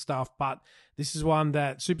variant and stuff, but this is one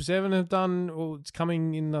that Super 7 have done. Well, it's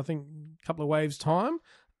coming in, I think, a couple of waves' time.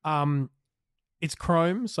 It's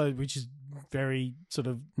Chrome, which is very sort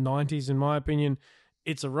of 90s in my opinion.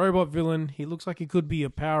 It's a robot villain. He looks like he could be a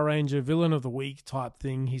Power Ranger villain of the week type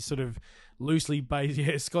thing. He's sort of loosely based.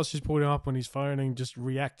 Yeah, Scott's just pulled him up on his phone and just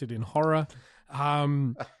reacted in horror.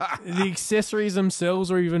 The accessories themselves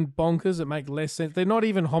are even bonkers. It make less sense. They're not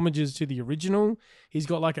even homages to the original. He's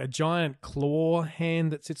got like a giant claw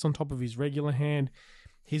hand that sits on top of his regular hand.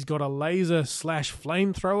 He's got a laser /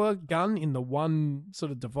 flamethrower gun in the one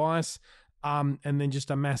sort of device. And then just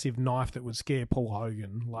a massive knife that would scare Paul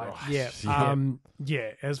Hogan. Like,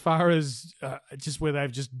 as far as just where they've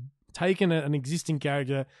just taken an existing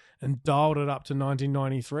character and dialed it up to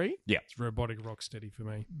 1993. Yeah. It's Robotic Rocksteady for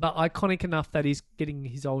me. But iconic enough that he's getting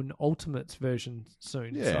his own Ultimates version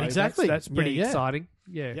soon. Yeah. So Exactly. That's pretty Yeah. exciting.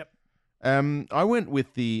 Yeah. Yep. I went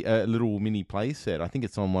with the little mini play set. I think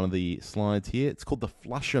it's on one of the slides here. It's called the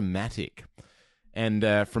Flusher-matic.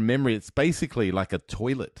 And from memory, it's basically like a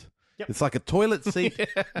toilet. Yep. It's like a toilet seat.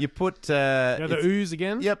 You put... The ooze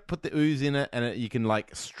again? Yep, put the ooze in it, and you can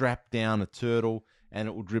like strap down a turtle, and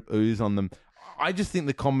it will drip ooze on them. I just think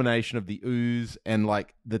the combination of the ooze and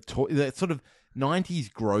like that sort of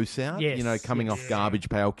 90s gross out, Yes, coming off Garbage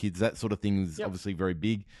Pail Kids, that sort of thing is obviously very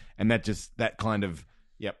big, and that kind of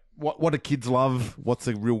what do kids love? What's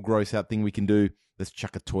a real gross out thing we can do? Let's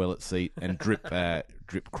chuck a toilet seat and drip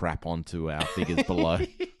crap onto our figures below.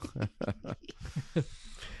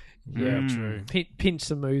 Yeah, true. Pinch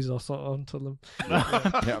some ooze onto them.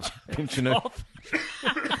 Yeah, pinching it.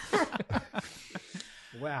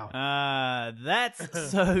 Wow. That's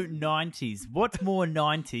so 90s. What's more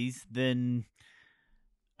 90s than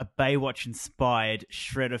a Baywatch-inspired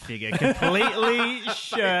Shredder figure, completely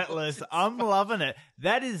shirtless? I'm loving it.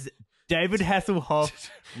 That is David Hasselhoff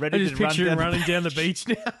I ready just to run picture him down running down the beach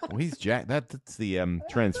now. Well, he's Jack. That's the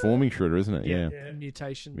transforming Shredder, isn't it? Yeah.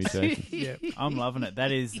 Mutations. Mutations. Yeah. I'm loving it.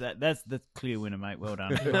 That's the clear winner, mate. Well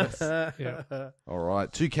done. Yeah. All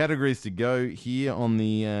right, 2 categories to go here on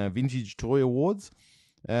the Vintage Toy Awards.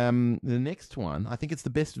 The next one, I think it's the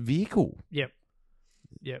best vehicle. Yep.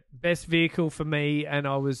 Best vehicle for me, and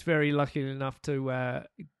I was very lucky enough to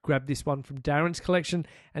grab this one from Darren's collection,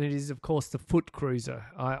 and it is, of course, the Foot Cruiser.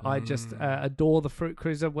 I just adore the Foot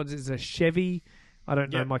Cruiser. What is a Chevy? I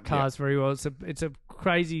don't know Yep. my cars very well. It's a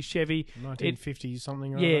crazy Chevy. 1950s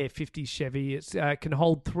something or Yeah, other. 50 Chevy. It's can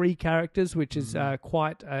hold 3 characters, which is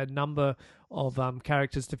quite a number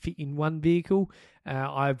characters to fit in one vehicle.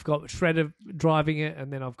 I've got Shredder driving it,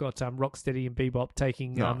 and then I've got Rocksteady and Bebop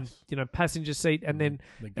taking passenger seat, and then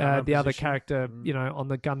the other character on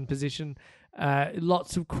the gun position.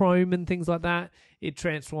 Lots of chrome and things like that. It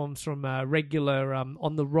transforms from a regular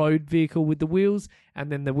on the road vehicle with the wheels,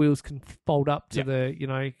 and then the wheels can fold up to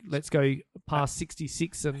the let's go past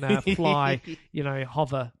 66 and fly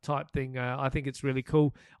hover type thing. I think it's really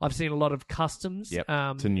cool. I've seen a lot of customs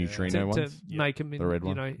to neutrino ones to make them the red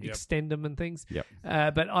one. extend them and things. Yep.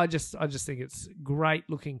 But I just think it's great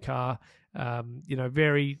looking car.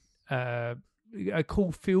 Very a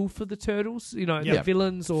cool feel for the turtles, the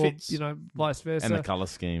villains, or Fits. vice versa, and the color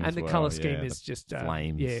scheme. and as the well. color scheme Yeah, is just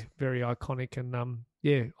flames. very iconic and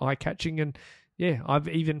eye catching, and I've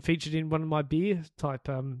even featured in one of my beer type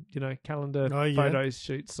calendar photos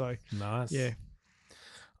shoots. So Nice. yeah.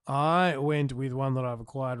 I went with one that I've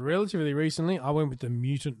acquired relatively recently. I went with the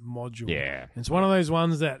Mutant Module. Yeah. It's one of those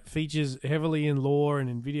ones that features heavily in lore and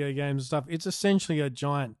in video games and stuff. It's essentially a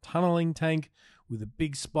giant tunneling tank with a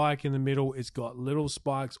big spike in the middle. It's got little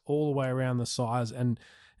spikes all the way around the sides, and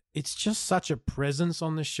it's just such a presence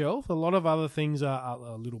on the shelf. A lot of other things are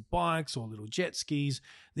little bikes or little jet skis.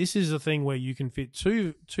 This is a thing where you can fit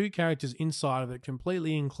two characters inside of it,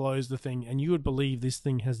 completely enclose the thing, and you would believe this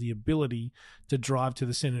thing has the ability to drive to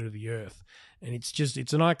the center of the earth. And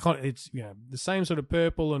it's an icon. It's the same sort of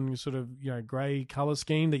purple and sort of grey color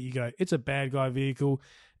scheme that you go, it's a bad guy vehicle.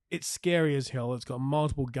 It's scary as hell. It's got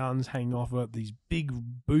multiple guns hanging off of it, these big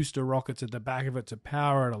booster rockets at the back of it to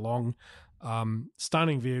power it along.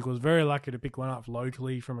 Stunning vehicles. Very lucky to pick one up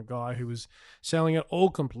locally from a guy who was selling it all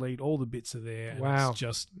complete. All the bits are there. And Wow. It's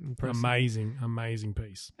just Impressive. amazing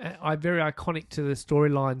piece. Very iconic to the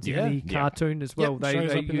storylines in the cartoon as well. Yep, they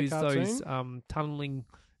shows up in the use those cartoon. tunneling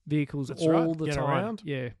vehicles That's all right. the Get time. around.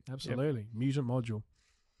 Yeah, Absolutely. Mutant Module.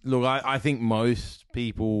 Look, I think most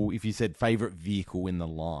people, if you said favorite vehicle in the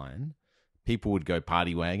line, people would go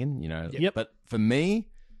Party Wagon, Yep. But for me,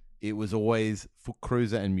 it was always Foot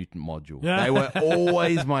Cruiser and Mutant Module. Yeah. They were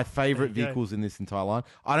always my favorite There you go. vehicles in this entire line.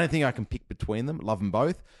 I don't think I can pick between them. Love them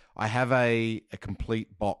both. I have a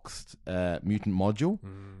complete boxed Mutant Module.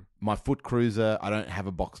 My Foot Cruiser, I don't have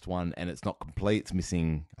a boxed one, and it's not complete. It's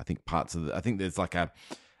missing, I think, parts of I think there's like a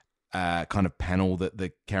kind of panel that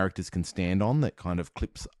the characters can stand on that kind of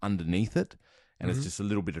clips underneath it, and it's just a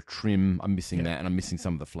little bit of trim. I'm missing that, and I'm missing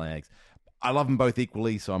some of the flags. I love them both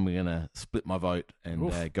equally, so I'm going to split my vote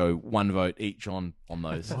and go one vote each on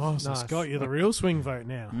those. Oh, so Nice. Scott, you're the real swing vote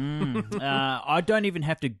now. I don't even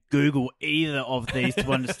have to Google either of these to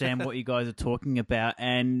understand what you guys are talking about.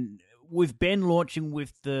 And with Ben launching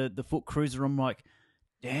with the Foot Cruiser, I'm like,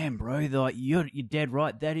 damn, bro, like you're dead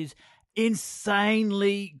right. That is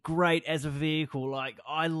insanely great as a vehicle. Like,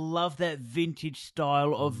 I love that vintage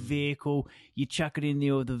style of vehicle. You chuck it in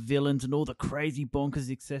there with the villains and all the crazy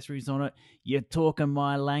bonkers accessories on it. You're talking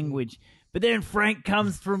my language. But then Frank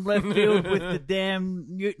comes from left field with the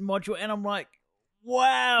damn Mutant Module, and I'm like,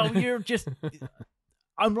 wow, you're just...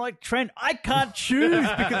 I'm like, Trent, I can't choose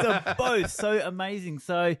because they're both so amazing.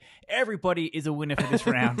 So everybody is a winner for this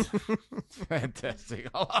round. Fantastic!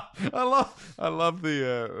 I love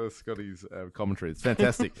the Scotty's commentary. It's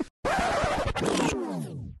fantastic.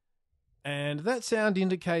 And that sound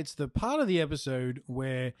indicates the part of the episode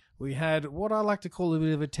where we had what I like to call a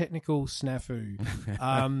bit of a technical snafu.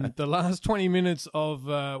 The last 20 minutes of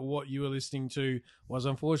what you were listening to was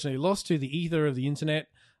unfortunately lost to the ether of the internet.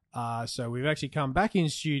 So we've actually come back in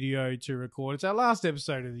studio to record. It's our last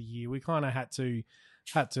episode of the year. We kind of had to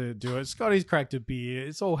do it. Scotty's cracked a beer.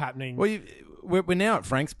 It's all happening. Well, we're now at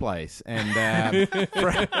Frank's place, and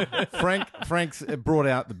Frank's brought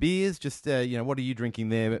out the beers. Just what are you drinking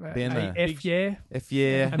there, Ben? F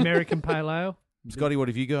yeah, American Pale Ale. Scotty, what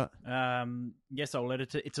have you got? Yes, I'll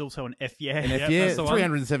edit it. It's also an F yeah. An F Yep, yeah, that's the one.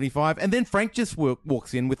 375, and then Frank just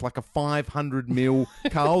walks in with like a 500 ml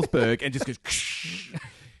Carlsberg and just goes.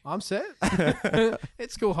 I'm set.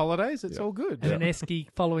 It's school holidays. It's all good. And an Esky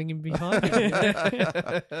following him behind.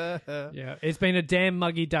 Yeah, it's been a damn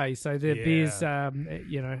muggy day, so the beers,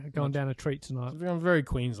 going down a treat tonight. It's gone very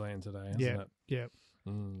Queensland today, hasn't it? Yeah.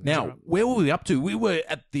 Now, where were we up to? We were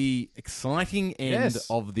at the exciting end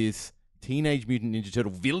of this Teenage Mutant Ninja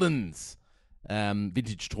Turtle Villains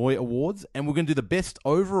Vintage Toy Awards, and we're going to do the best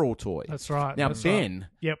overall toy. That's right. Now, that's Ben, right.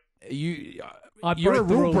 Yep. You're a broke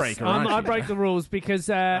the rule rules. breaker, aren't you? I break the rules because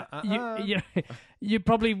you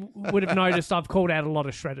probably would have noticed I've called out a lot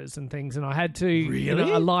of shredders and things, and I had to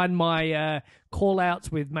align my call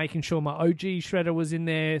outs with making sure my OG shredder was in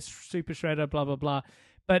there, super shredder, blah blah blah.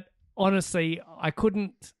 But honestly, I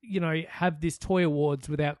couldn't, have this Toy Awards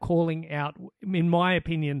without calling out, in my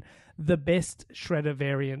opinion, the best Shredder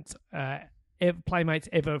variant Playmates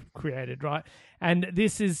ever created, right? And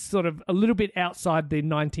this is sort of a little bit outside the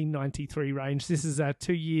 1993 range. This is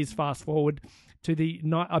 2 years fast forward to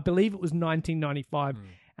I believe it was 1995.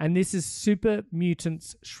 And this is Super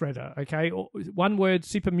Mutants Shredder, okay? One word,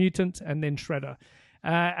 Super Mutant, and then Shredder.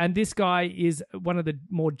 And this guy is one of the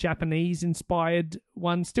more Japanese-inspired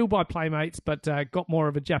ones, still by Playmates, but got more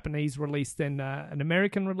of a Japanese release than an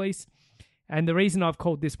American release. And the reason I've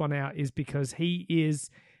called this one out is because he is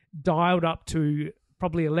dialed up to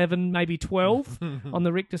probably 11, maybe 12 on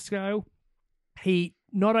the Richter scale. He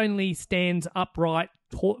not only stands upright,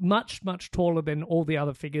 much, much taller than all the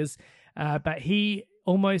other figures, but he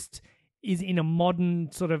almost is in a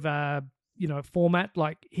modern sort of, format.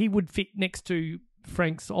 Like, he would fit next to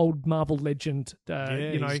Frank's old Marvel Legend,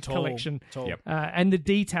 he's tall, collection. tall. Yep. And the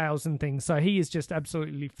details and things. So he is just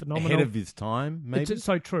absolutely phenomenal. Ahead of his time, maybe. It's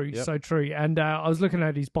so true, Yep. so true. And I was looking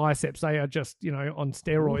at his biceps; they are just, on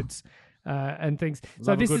steroids and things.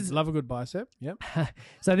 Love a good bicep. Yep.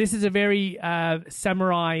 So this is a very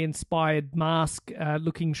samurai-inspired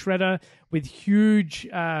mask-looking Shredder with huge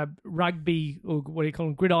rugby, or what do you call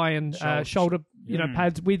them, gridiron shoulder,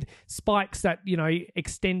 pads with spikes that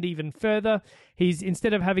extend even further. He's,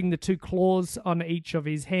 instead of having the two claws on each of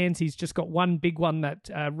his hands, he's just got one big one that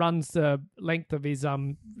runs the length of his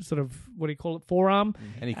sort of, what do you call it, forearm.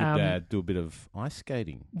 And he could do a bit of ice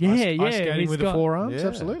skating. Ice skating He's with got- the forearms. Yeah.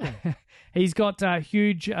 Absolutely. He's got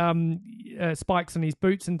huge spikes on his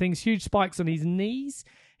boots and things, huge spikes on his knees.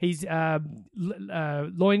 His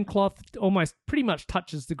loincloth almost pretty much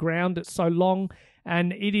touches the ground. It's so long,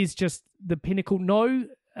 and it is just the pinnacle. No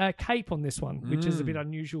cape on this one, which is a bit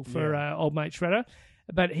unusual for old mate Shredder.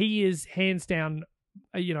 But he is hands down,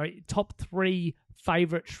 top 3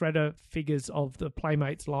 favorite Shredder figures of the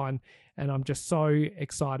Playmates line, and I'm just so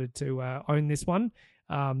excited to own this one.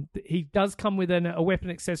 He does come with a weapon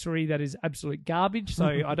accessory that is absolute garbage, so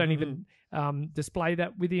I don't even display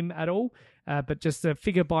that with him at all. But just the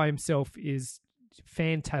figure by himself is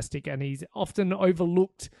fantastic, and he's often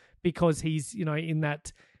overlooked because he's, in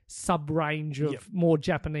that sub-range of more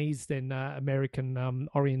Japanese than American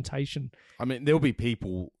orientation. I mean, there'll be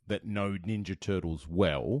people that know Ninja Turtles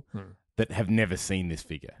well that have never seen this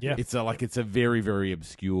figure. Yeah. It's a very, very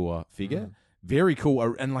obscure figure. Very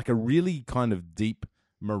cool, and like a really kind of deep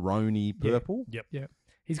maroony purple. Yep.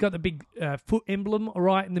 He's got the big foot emblem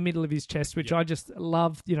right in the middle of his chest, which I just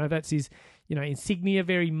love. That's his, insignia,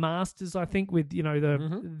 very Masters, I think, with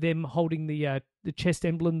them holding the chest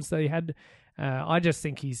emblems they had. I just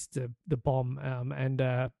think he's the bomb.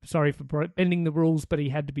 And sorry for bending the rules, but he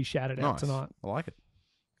had to be shouted out tonight. I like it.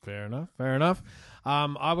 Fair enough.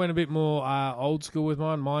 I went a bit more old school with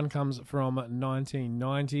mine. Mine comes from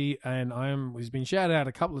 1990, and he's been shouted out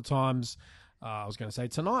a couple of times. I was going to say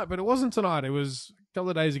tonight, but it wasn't tonight. It was a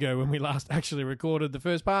couple of days ago when we last actually recorded the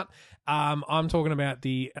first part. I'm talking about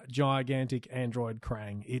the gigantic android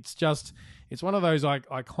Krang. It's one of those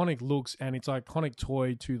iconic looks, and it's iconic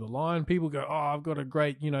toy to the line. People go, oh, I've got a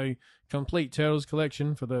great, complete Turtles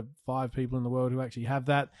collection, for the 5 people in the world who actually have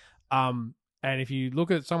that. And if you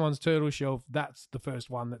look at someone's turtle shelf, that's the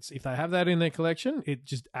first one. If they have that in their collection, it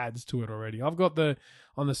just adds to it already. I've got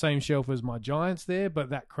on the same shelf as my Giants there,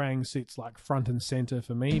 but that Krang sits like front and center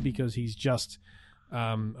for me because he's just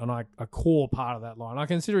a core part of that line. I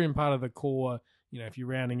consider him part of the core. If you're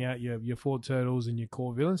rounding out your 4 turtles and your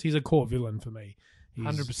core villains, he's a core villain for me.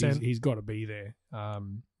 100%. He's got to be there.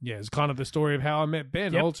 It's kind of the story of how I met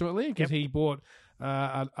Ben ultimately, because he bought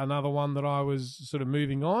another one that I was sort of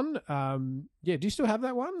moving on. Do you still have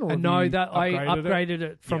that one? Or No, have you that I upgraded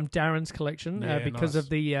it from Darren's collection because of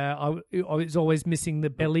the. I was always missing the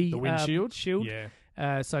belly, the windshield. Shield.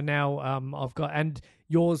 Yeah. So now I've got, and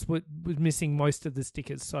yours was missing most of the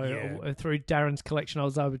stickers. So through Darren's collection, I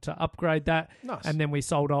was able to upgrade that. Nice. And then we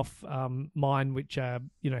sold off mine, which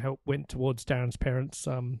went towards Darren's parents.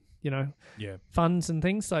 Funds and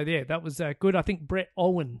things. So that was good. I think Brett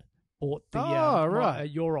Owen bought the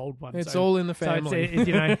your old one. It's all in the family.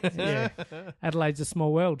 Adelaide's a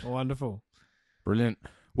small world. Wonderful. Brilliant.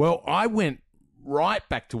 Well, I went right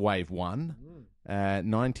back to Wave 1,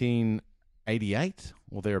 1988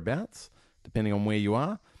 or thereabouts, depending on where you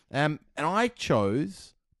are. And I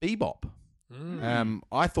chose Bebop.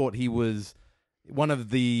 I thought he was one of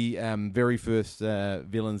the very first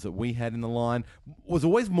villains that we had in the line. Was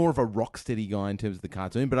always more of a rocksteady guy in terms of the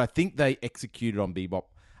cartoon, but I think they executed on Bebop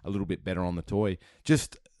a little bit better on the toy.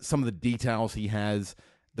 Just some of the details he has,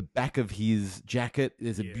 the back of his jacket,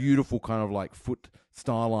 there's a beautiful kind of like foot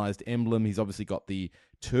stylized emblem. He's obviously got the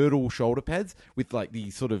turtle shoulder pads with like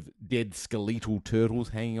these sort of dead skeletal turtles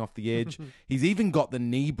hanging off the edge. He's even got the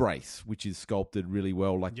knee brace, which is sculpted really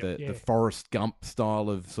well, like the Forrest Gump style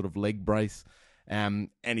of sort of leg brace. And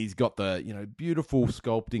he's got the beautiful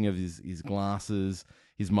sculpting of his glasses,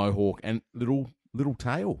 his mohawk, and little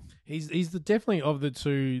tail. He's definitely of the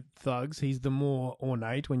two thugs. He's the more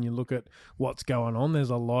ornate when you look at what's going on. There's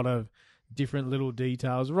a lot of different little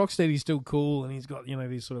details. Rocksteady's still cool, and he's got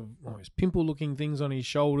these sort of almost pimple-looking things on his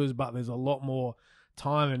shoulders, but there's a lot more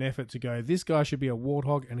time and effort to go. This guy should be a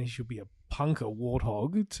warthog, and he should be a punker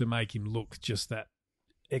warthog to make him look just that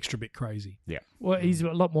extra bit crazy. Yeah. Well, he's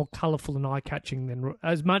a lot more colourful and eye-catching than...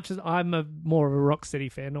 As much as I'm more of a Rocksteady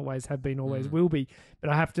fan, always have been, always will be, but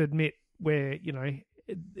I have to admit where,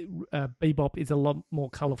 Bebop is a lot more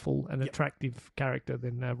colourful and attractive character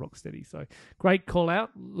than Rocksteady. So great call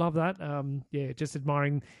out. Love that. Just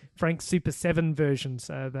admiring Frank's Super 7 versions.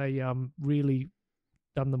 They really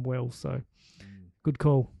done them well. So good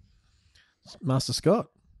call. Master Scott.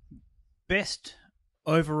 Best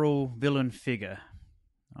overall villain figure.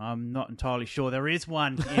 I'm not entirely sure there is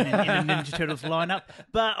one in a Ninja Turtles lineup,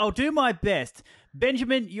 but I'll do my best.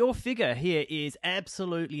 Benjamin, your figure here is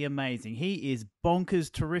absolutely amazing. He is bonkers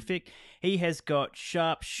terrific. He has got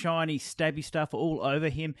sharp, shiny, stabby stuff all over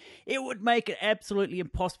him. It would make it absolutely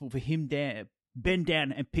impossible for him to bend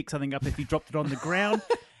down and pick something up if he dropped it on the ground.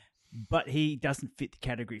 But he doesn't fit the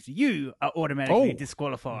category, so you are automatically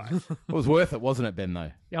disqualified. It was worth it, wasn't it, Ben,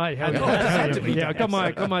 though? Yeah, I got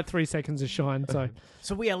my 3 seconds of shine.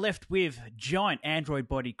 So we are left with giant android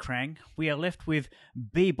body Krang. We are left with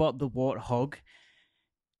Bebop the Warthog.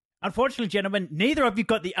 Unfortunately, gentlemen, neither of you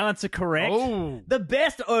got the answer correct. Oh. The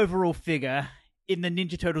best overall figure in the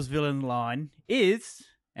Ninja Turtles villain line is,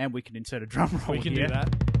 and we can insert a drum roll We can here, do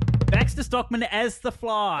that. Baxter Stockman as the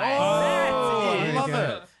Fly. That is love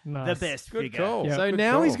it. Nice. the best Good figure. call. Yeah. So Good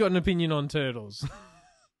now call. he's got an opinion on turtles.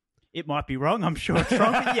 It might be wrong. I'm sure it's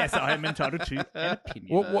wrong. But yes, I am entitled to an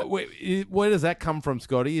opinion. Where does that come from,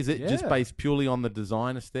 Scotty? Is it just Yeah. based purely on the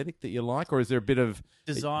design aesthetic that you like, or is there a bit of...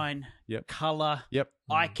 Design, Yep. color, Yep.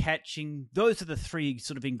 eye-catching. Those are the three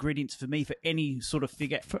sort of ingredients for me for any sort of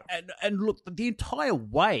figure. And look, the entire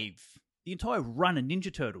wave, the entire run of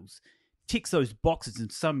Ninja Turtles ticks those boxes in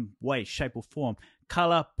some way, shape, or form.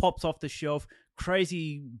 Color pops off the shelf,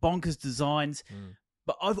 crazy bonkers designs.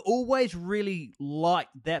 But I've always really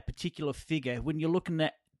liked that particular figure. When you're looking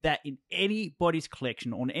at that in anybody's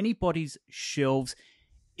collection, on anybody's shelves,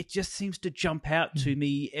 it just seems to jump out to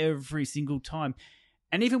me every single time.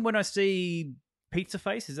 And even when I see Pizza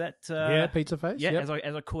Face, is that Pizza Face. yeah, Yep.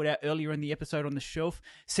 as I called out earlier in the episode on the shelf,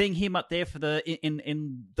 seeing him up there for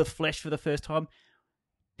in the flesh for the first time,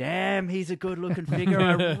 damn, he's a good looking figure.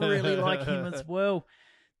 I really like him as well.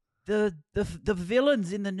 The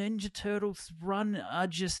villains in the Ninja Turtles run are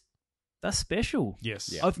they're special.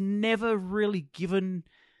 Yes. I've never really given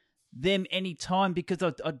them any time because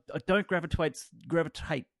I don't gravitate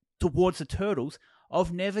towards the Turtles.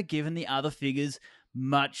 I've never given the other figures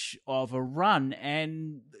much of a run.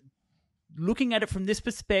 And looking at it from this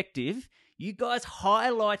perspective, you guys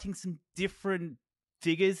highlighting some different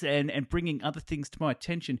figures and bringing other things to my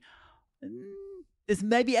attention, there's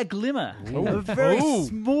maybe a glimmer, a very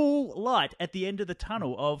small light at the end of the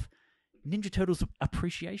tunnel of Ninja Turtles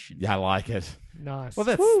appreciation. Yeah, I like it. Nice. Well,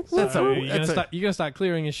 that's So a... you're gonna start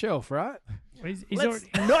clearing a shelf, right? He's Let's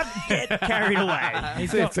already, not get carried away.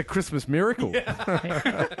 It's a Christmas miracle.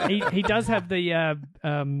 he does have the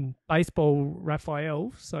baseball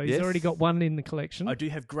Raphael, so he's Yes. already got one in the collection. I do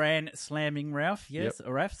have Grand Slamming Ralph. Yes,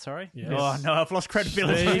 Ralph. Sorry. Yes. Oh no, I've lost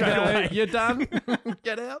credibility. There you straight go. away. You're done.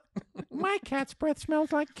 Get out. My cat's breath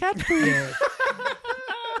smells like cat food.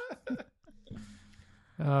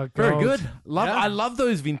 Very gold. good. Yeah. I love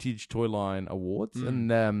those vintage toy line awards,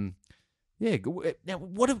 and yeah. Now,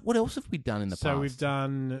 what else have we done in the So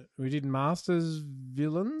past? we did Masters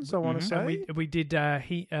villains. I want to And say we did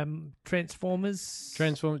Transformers.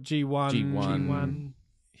 Transform G1, G1.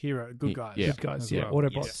 Hero, good guys, Yeah. Good guys, as yeah. well.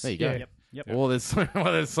 Autobots. There you go. Yeah. Yep. Oh,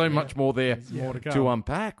 there's so much more there more to go. to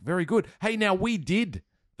unpack. Very good. Hey, now we did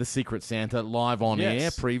the Secret Santa live on Yes.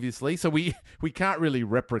 air previously, so we can't really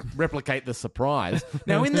replicate the surprise.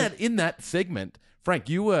 Now in that segment, Frank,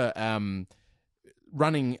 you were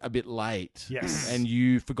running a bit late, Yes. and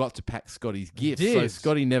you forgot to pack Scotty's gift, did. so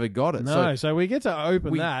Scotty never got it. No, so we get to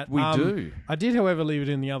open we that. we do. I did, however, leave it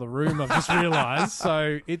in the other room. I've just realised,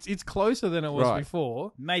 so it's closer than it was Right.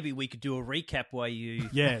 before. Maybe we could do a recap while you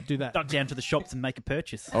Yeah, do that. duck down to the shops and make a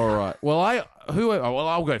purchase. All right. Well,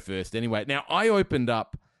 I'll go first anyway. Now, I opened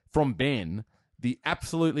up from Ben the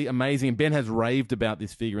absolutely amazing. Ben has raved about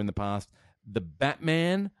this figure in the past. The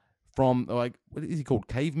Batman from like what is he called,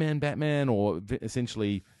 Caveman Batman, or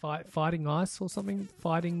essentially Fighting ice or something.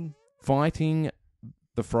 Fighting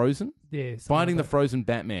the Frozen, something the like Frozen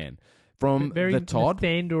Batman from very the Todd.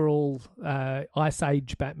 Nathaniel Ice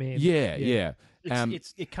Age Batman. Yeah.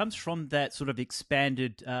 It comes from that sort of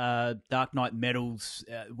expanded Dark Knight Metals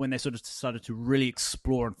when they sort of decided to really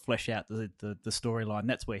explore and flesh out the storyline.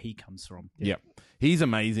 That's where he comes from. Yeah. He's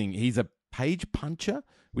amazing. He's a page puncher,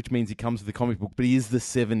 which means he comes with the comic book, but he is the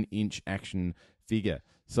 7-inch action figure.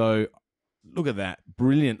 So look at that.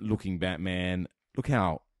 Brilliant looking Batman. Look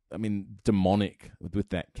how, demonic with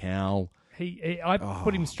that cowl. I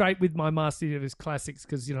put him straight with my Master Universe Classics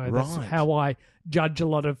because, that's Right. how I judge a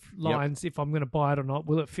lot of lines, if I'm going to buy it or not.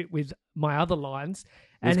 Will it fit with my other lines?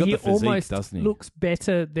 He's And got he the physique, almost doesn't he? looks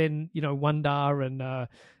better than, Wundar and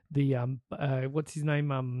the, what's his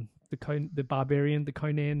name? The Barbarian, the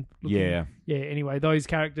Conan. Yeah. Yeah, anyway, those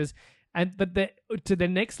characters. But to the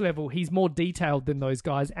next level, he's more detailed than those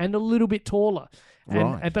guys and a little bit taller.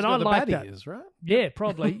 Right. But He's I got the like bad that. ears, right? Yeah,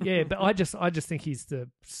 probably. Yeah, but I just think he's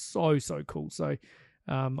so cool. So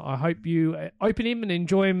I hope you open him and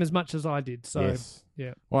enjoy him as much as I did. So Yes.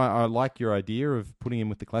 yeah, Well, I like your idea of putting him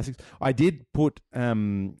with the classics. I did put.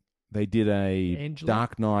 They did a Angela?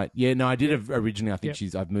 Dark Knight. Yeah, no, I did originally. I think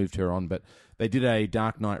Yep. I've moved her on, but they did a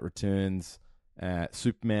Dark Knight Returns,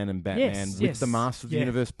 Superman and Batman with yes. the Master of the Yeah.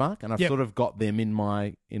 Universe buck, and I've Yep. sort of got them in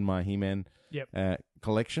my He-Man Yep.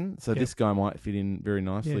 collection. So Yep. this guy might fit in very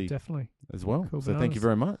nicely yeah, definitely. as well. Cool So thank you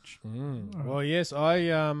bananas. very much. Well, yes, I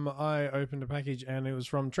opened a package and it was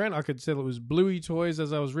from Trent. I could tell it was Bluey Toys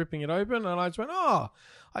as I was ripping it open, and I just went, "Oh,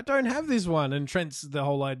 I don't have this one." And Trent's the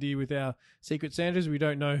whole idea with our Secret Santas, we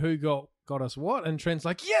don't know who got us what, and Trent's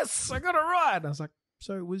like, "Yes, I got it right." And I was like,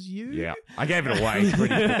 "So it was you?" Yeah, I gave it away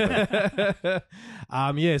pretty quickly.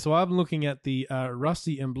 So I'm looking at the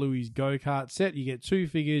Rusty and Bluey's go-kart set. You get 2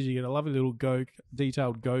 figures. You get a lovely little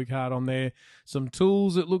detailed go-kart on there. Some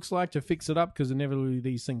tools, it looks like, to fix it up because inevitably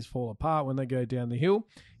these things fall apart when they go down the hill.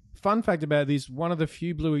 Fun fact about this, one of the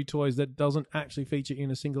few Bluey toys that doesn't actually feature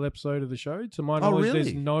in a single episode of the show. To my knowledge, really?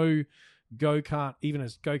 there's no go-kart, even a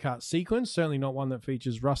go-kart sequence, certainly not one that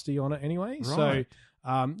features Rusty on it anyway. Right.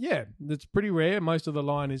 So, yeah, that's pretty rare. Most of the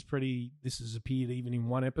line is this has appeared even in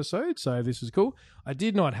one episode, so this is cool. I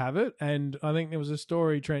did not have it, and I think there was a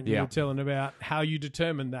story, Trent, you Yeah. were telling about how you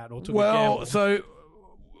determined that or took a Well, gamble. so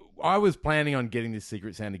I was planning on getting this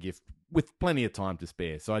Secret Santa gift with plenty of time to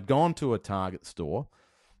spare. So I'd gone to a Target store.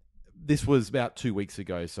 This was about 2 weeks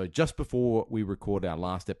ago, so just before we record our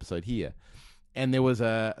last episode here. And there was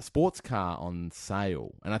a sports car on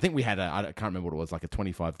sale. And I think we had I can't remember what it was, like a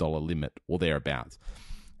 $25 limit or thereabouts.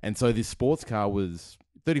 And so this sports car was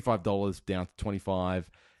 $35 down to $25.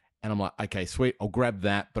 And I'm like, okay, sweet, I'll grab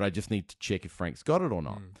that, but I just need to check if Frank's got it or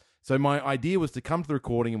not. So my idea was to come to the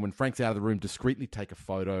recording and when Frank's out of the room, discreetly take a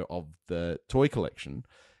photo of the toy collection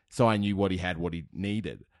so I knew what he had, what he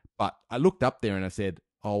needed. But I looked up there and I said,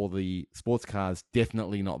 oh, the sports car's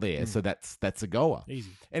definitely not there. So that's a goer.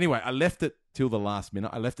 Easy. Anyway, I left it till the last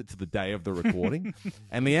minute. I left it to the day of the recording.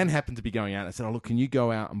 And Leanne happened to be going out and I said, oh, look, can you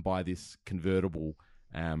go out and buy this convertible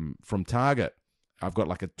from Target? I've got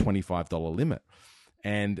like a $25 limit.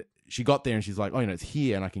 And she got there and she's like, oh, it's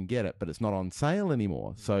here and I can get it, but it's not on sale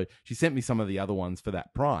anymore. So she sent me some of the other ones for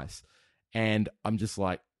that price. And I'm just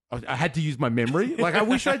like, I had to use my memory. Like, I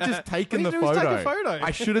wish I'd just taken the All you do is photo. take a photo.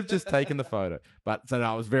 I should have just taken the photo. But so no,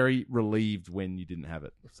 I was very relieved when you didn't have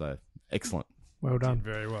it. So excellent. Well done. Did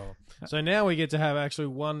very well. So now we get to have actually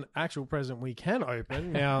one actual present we can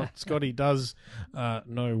open. Now, Scotty does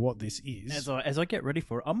know what this is. As I get ready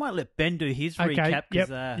for it, I might let Ben do his Okay, recap because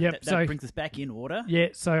yep. that So- brings us back in order. Yeah,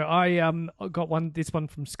 so I got this one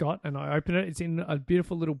from Scott, and I opened it. It's in a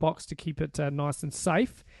beautiful little box to keep it nice and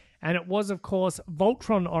safe. And it was, of course,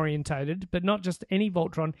 Voltron orientated, but not just any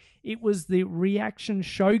Voltron. It was the Reaction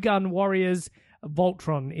Shogun Warriors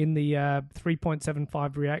Voltron in the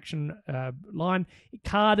 3.75 reaction line.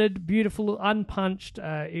 Carded, beautiful, unpunched.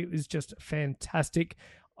 It was just fantastic.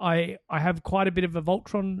 I have quite a bit of a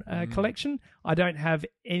Voltron collection. I don't have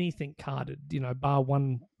anything carded, bar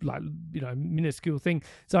one minuscule thing.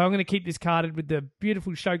 So I'm going to keep this carded with the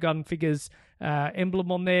beautiful Shogun figures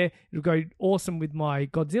emblem on there. It'll go awesome with my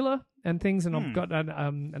Godzilla and things, and I've got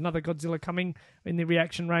another Godzilla coming in the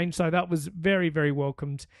reaction range. So that was very, very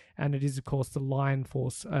welcomed, and it is, of course, the Lion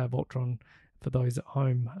Force Voltron for those at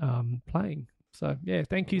home playing. So, yeah,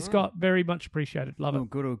 thank you, Scott. Very much appreciated. Love Oh, it.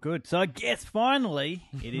 good, oh, good. So I guess finally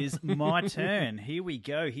it is my turn. Here we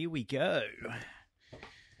go.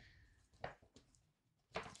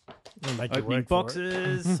 I'll make you Opening work for it.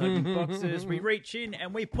 boxes, opening boxes. We reach in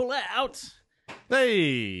and we pull out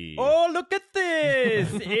Hey. Oh, look at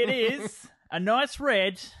this. It is a nice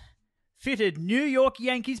red fitted New York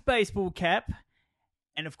Yankees baseball cap.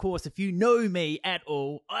 And of course, if you know me at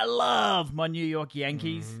all, I love my New York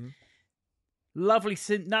Yankees. Lovely.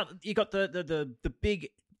 Now, you got the big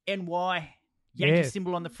NY Yankee Yeah.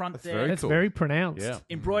 symbol on the front That's there. very That's cool. very pronounced. Yeah.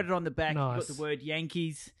 Embroidered on the back, Nice. you've got the word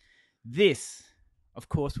Yankees. This, of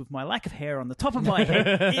course, with my lack of hair on the top of my head,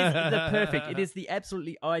 is the perfect. It is the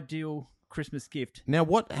absolutely ideal Christmas gift. Now,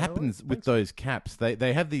 what happens with those caps?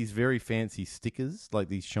 They have these very fancy stickers, like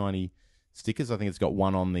these shiny stickers. I think it's got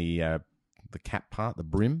one on the cap part, the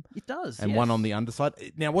brim, It does. and yes. one on the underside.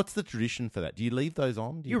 Now, what's the tradition for that? Do you leave those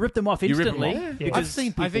on? Do You rip them off You rip them instantly. off? Yeah. I've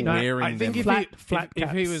seen people I think, wearing I think them. if, Flat- he, flat if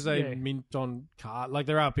he caps, was a yeah. mint on card, like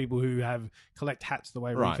there are people who collect hats the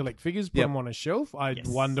way we Right. collect figures, put Yep. them on a shelf. I Yes.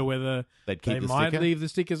 wonder whether They'd keep they the might sticker. leave the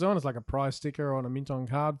stickers on. It's like a prize sticker on a mint on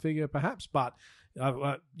card figure, perhaps. But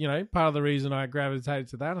part of the reason I gravitated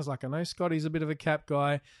to that is like I know Scotty's a bit of a cap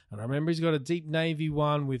guy, and I remember he's got a deep navy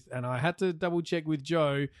one and I had to double check with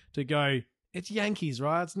Joe to go. It's Yankees,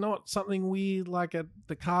 right? It's not something weird like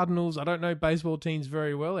the Cardinals. I don't know baseball teams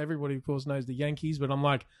very well. Everybody, of course, knows the Yankees, but I'm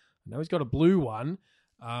like, I know he's got a blue one.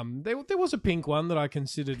 There was a pink one that I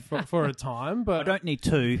considered for a time, I but don't need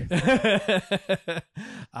two.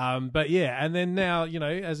 but yeah, and then now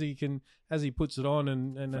as he puts it on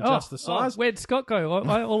and adjusts the size. Where'd Scott go?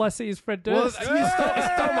 All I see is Fred Well, Durst. you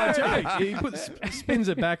stole my joke. He spins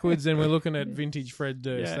it backwards, and we're looking at vintage Fred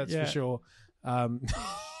Durst. Yeah, That's yeah. for sure.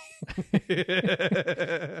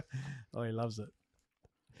 Oh, he loves it.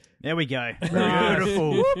 There we go. Nice.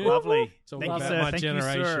 Beautiful. Lovely. It's all Thank you, about sir. my Thank you,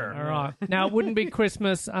 generation. sir. All right. Now, it wouldn't be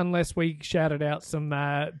Christmas unless we shouted out some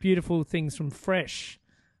beautiful things from Fresh,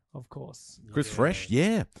 of course. Chris Fresh,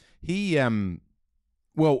 yeah. He,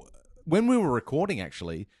 well, when we were recording,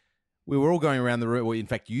 actually, we were all going around the room. Well, in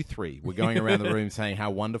fact, you three were going around the room saying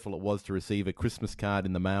how wonderful it was to receive a Christmas card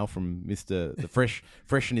in the mail from Mr. the Fresh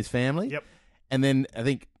and his family. Yep. And then I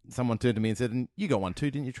think someone turned to me and said, "And you got one too,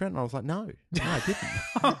 didn't you, Trent?" And I was like, no, I didn't.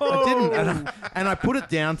 I didn't. And I put it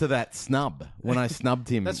down to that snub when I snubbed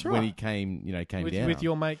him That's when right. he came with, down. with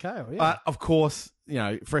your mate Kale. Yeah. But of course,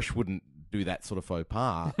 Fresh wouldn't do that sort of faux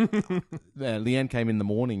pas. Leanne came in the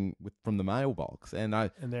morning from the mailbox, and I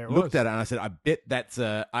And there it looked was. at it and I said, "I bet that's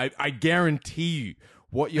I guarantee you."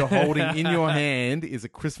 What you're holding in your hand is a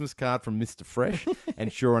Christmas card from Mr. Fresh,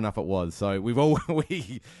 and sure enough, it was. So we've all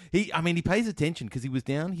he pays attention because he was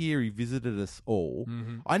down here. He visited us all.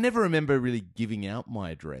 Mm-hmm. I never remember really giving out my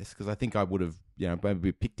address because I think I would have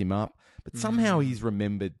maybe picked him up, but somehow Mm-hmm. he's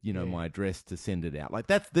remembered my address to send it out. Like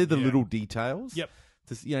they're the little details. Yep.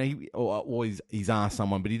 He's asked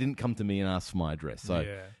someone, but he didn't come to me and ask for my address. So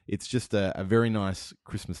Yeah. it's just a very nice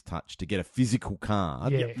Christmas touch to get a physical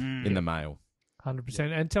card Yeah. in the mail.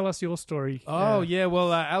 100%. And tell us your story. Oh, yeah.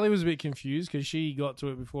 Well, Ali was a bit confused because she got to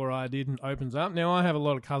it before I did and opens up. Now, I have a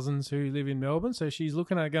lot of cousins who live in Melbourne, so she's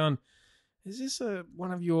looking at it going, is this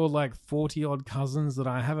one of your 40-odd cousins that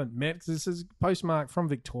I haven't met? Because this is postmarked from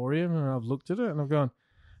Victoria, and I've looked at it and I've gone,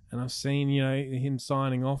 and I've seen, him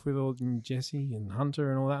signing off with all Jesse and Hunter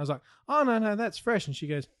and all that. I was like, oh, no, that's fresh. And she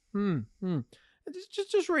goes,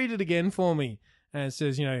 Just read it again for me. And it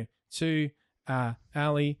says, to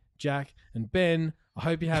Ali, Jack, and Ben, I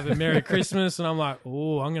hope you have a Merry Christmas. And I'm like,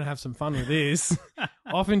 oh, I'm going to have some fun with this.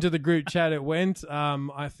 Off into the group chat it went.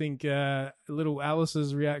 I think little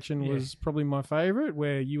Alice's reaction was probably my favorite,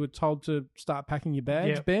 where you were told to start packing your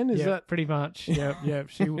bags, Yep, Ben. Is yep, that pretty much? Yep.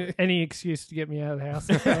 Any excuse to get me out of the house.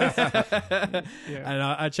 And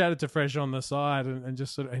I chatted to Fresh on the side and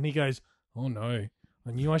just and he goes, oh no,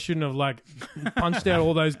 I knew I shouldn't have punched out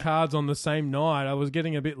all those cards on the same night. I was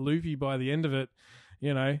getting a bit loopy by the end of it.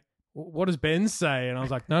 What does Ben say? And I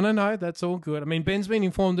was like, no, that's all good. I mean, Ben's been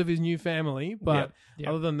informed of his new family, but Yep.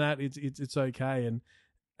 other than that, it's okay.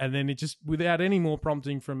 And then it just, without any more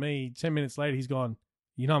prompting from me, 10 minutes later, he's gone,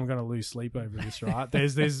 I'm going to lose sleep over this, right?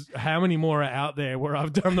 There's how many more are out there where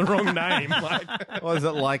I've done the wrong name? Well, is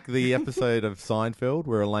it like the episode of Seinfeld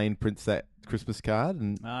where Elaine prints that Christmas card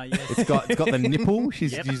and Yes. it's got the nipple?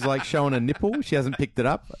 She's showing a nipple. She hasn't picked it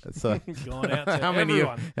up. So Gone out to how many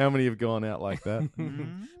everyone. have gone out like that?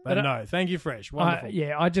 But no, thank you, Fresh. Wonderful.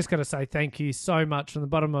 I just got to say thank you so much from the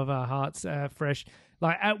bottom of our hearts, Fresh.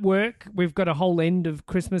 Like at work, we've got a whole end of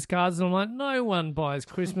Christmas cards, and I'm like, no one buys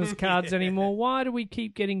Christmas cards anymore. Why do we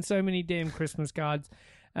keep getting so many damn Christmas cards?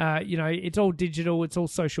 It's all digital, it's all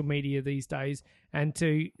social media these days. And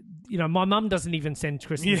my mum doesn't even send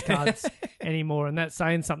Christmas cards anymore, and that's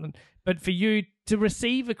saying something. But for you to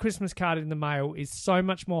receive a Christmas card in the mail is so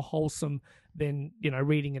much more wholesome than,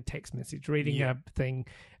 reading a text message, reading a thing.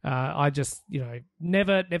 I just,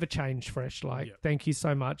 never change Fresh. Thank you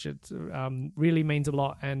so much. It really means a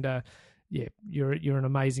lot. And you're an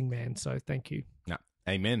amazing man. So thank you. No.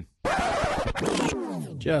 Amen.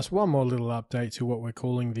 Just one more little update to what we're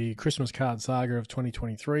calling the Christmas card saga of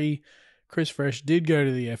 2023. Chris Fresh did go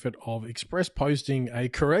to the effort of express posting a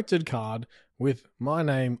corrected card with my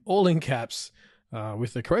name all in caps,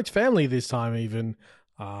 with the correct family this time even.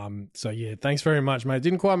 Thanks very much, mate.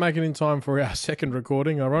 Didn't quite make it in time for our second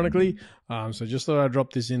recording, ironically. So just thought I'd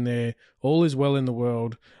drop this in there. All is well in the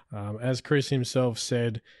world. As Chris himself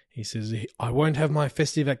said, he says, I won't have my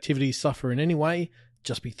festive activities suffer in any way.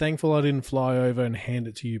 Just be thankful I didn't fly over and hand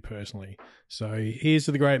it to you personally. So here's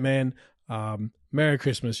to the great man. Merry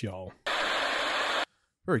Christmas, y'all.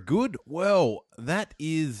 Very good. Well, that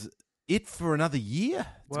is it for another year.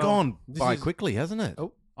 It's gone by quickly, hasn't it?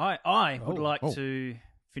 Oh. I would like to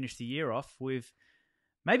finish the year off with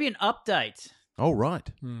maybe an update. Oh, right.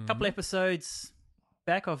 A couple episodes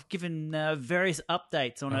back, I've given various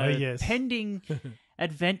updates on a pending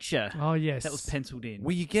adventure. Oh, yes. That was penciled in.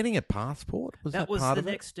 Were you getting a passport? That was part the of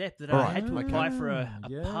it? next step that All I right. had to apply for a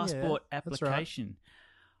passport That's right. application.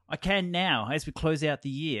 I can now, as we close out the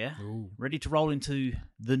year, ready to roll into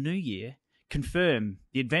the new year, confirm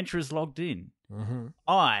the adventure is logged in. Mm-hmm.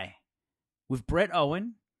 I, with Brett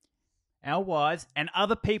Owen, our wives, and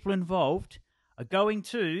other people involved, are going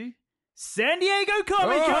to San Diego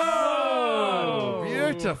Comic-Con! Oh,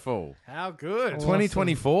 beautiful. How good.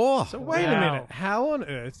 2024. So wait a Wow. minute. How on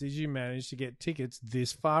earth did you manage to get tickets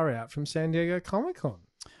this far out from San Diego Comic-Con?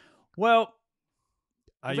 Well,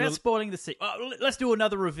 Are without you- spoiling the secret, let's do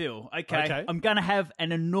another reveal, okay? I'm going to have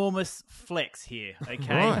an enormous flex here,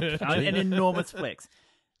 okay? Right. An enormous flex.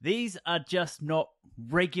 These are just not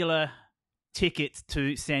regular tickets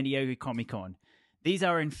to San Diego Comic-Con. These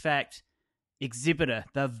are, in fact, exhibitor,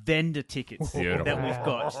 the vendor tickets Beautiful. that we've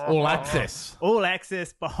got. All access. All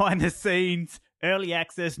access, behind the scenes, early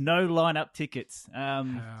access, no lineup tickets. How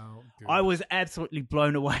good. I was absolutely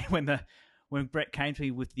blown away when Brett came to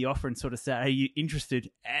me with the offer and sort of said, "Are you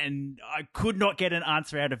interested?" And I could not get an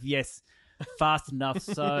answer out of yes fast enough.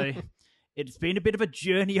 So it's been a bit of a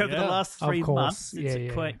journey over the last 3 of course. months since Yeah,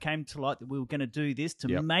 it yeah. came to light that we were going to do this to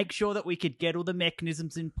Yep. make sure that we could get all the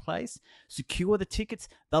mechanisms in place, secure the tickets.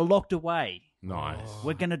 They're locked away. Nice.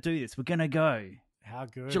 We're going to do this. We're going to go How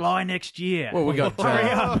good. July next year. Well, we got Hurry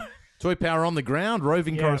up. Toy Power on the ground,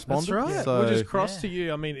 roving correspondent. That's right. So, We'll just cross to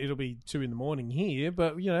you. I mean, it'll be 2 a.m. here,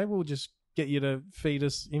 but, we'll just get you to feed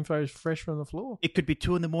us info fresh from the floor. It could be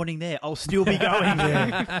 2 a.m. there. I'll still be going.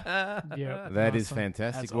 Yeah. that is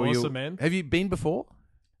fantastic. That's Well, you- awesome, man. Have you been before?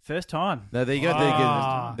 First time. No, there you go.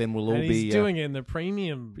 Ah. Then we'll all And be he's doing it in the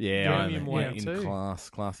premium, premium way in too.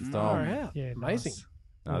 classy Far style. out. Yeah, Amazing. nice.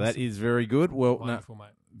 No, that is very good. Well, no, Wonderful, mate.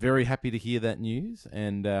 very happy to hear that news,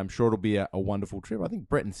 and I'm sure it'll be a wonderful trip. I think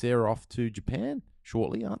Brett and Sarah are off to Japan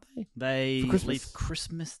shortly, aren't they? They For Christmas? leave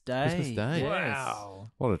Christmas Day. Christmas Day. Yes.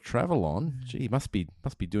 Wow. A lot of travel on. Gee, must be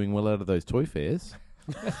doing well out of those toy fairs.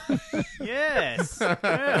 Yes.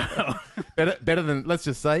 Yeah. Better than, let's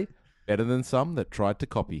just say, better than some that tried to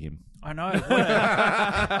copy him. I know.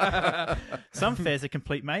 What some fairs are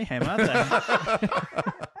complete mayhem, aren't they?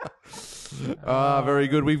 Very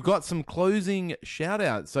good. We've got some closing shout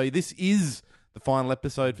outs. So this is the final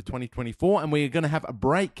episode for 2024, and we're going to have a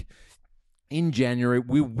break in January.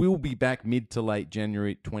 We will be back mid to late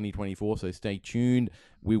January 2024, so stay tuned.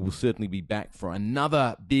 We will certainly be back for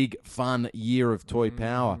another big, fun year of Toy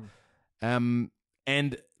Power.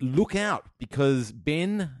 And look out, because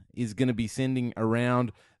Ben is going to be sending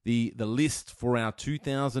around the list for our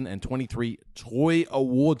 2023 Toy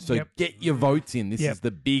Awards. So get your votes in. This is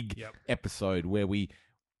the big episode where we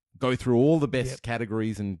go through all the best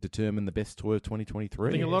categories and determine the best toy of 2023.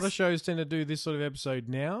 I think a lot of shows tend to do this sort of episode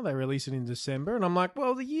now. They release it in December, and I'm like,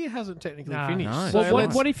 well, the year hasn't technically No. finished. No. So Well,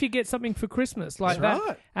 let's- what if you get something for Christmas like That's that?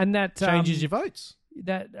 right. And that changes your votes?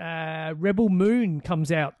 that Rebel Moon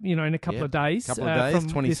comes out, in a couple of days. Couple of days,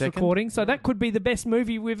 from this 22nd. recording. So that could be the best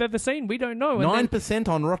movie we've ever seen. We don't know. And then 9%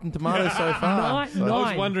 on Rotten Tomatoes so far. Nine- So I was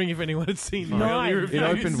Nine. wondering if anyone had seen the Nine. early It it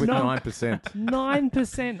reviews. opened with No. 9%.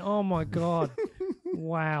 9%. Oh my god!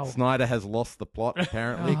 Wow. Snyder has lost the plot,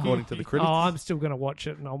 apparently, according to the critics. Oh, I'm still going to watch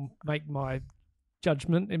it, and I'll make my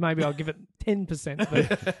judgment. And maybe I'll give it 10%.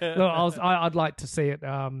 But look, I'd like to see it.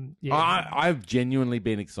 Yeah. I've genuinely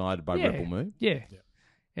been excited by Yeah. Rebel Moon. Yeah.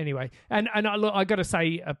 Anyway, and look, I got to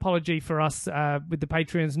say, apology for us with the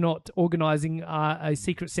Patreons not organising a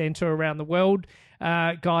Secret Santa around the world,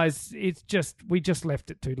 guys. It's just we just left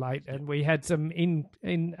it too late, and we had some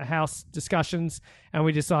in-house discussions, and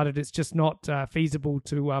we decided it's just not feasible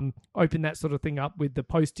to open that sort of thing up with the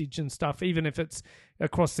postage and stuff, even if it's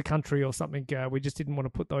across the country or something. We just didn't want to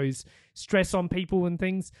put those stress on people and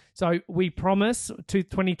things. So we promise to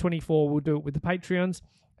 2024 we'll do it with the Patreons.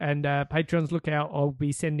 And Patrons, look out. I'll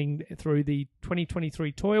be sending through the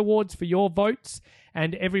 2023 Toy Awards for your votes.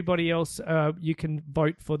 And everybody else, you can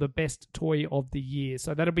vote for the best toy of the year.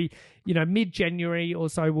 So that'll be, mid-January or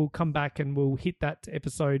so. We'll come back and we'll hit that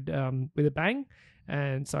episode with a bang.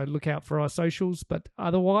 And so look out for our socials. But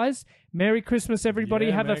otherwise, Merry Christmas, everybody.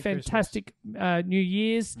 Yeah, have Merry a fantastic New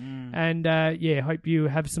Year's. And, hope you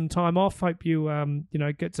have some time off. Hope you,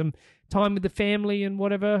 get some time with the family and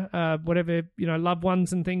whatever, loved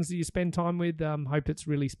ones and things that you spend time with. Hope it's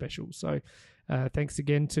really special. So thanks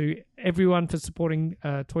again to everyone for supporting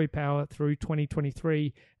Toy Power through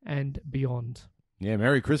 2023 and beyond. Yeah,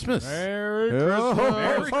 Merry Christmas. Merry Christmas.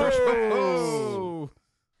 Merry Christmas.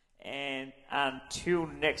 And until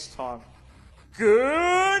next time,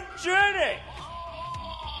 good journey!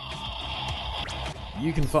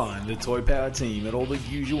 You can find the Toy Power team at all the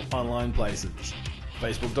usual online places.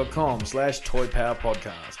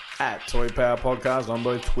 Facebook.com/ToyPowerPodcast, at Toy Power Podcast on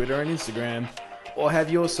both Twitter and Instagram, or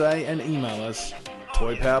have your say and email us,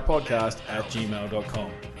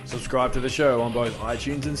 toypowerpodcast@gmail.com. Subscribe to the show on both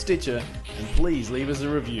iTunes and Stitcher, and please leave us a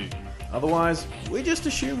review. Otherwise, we just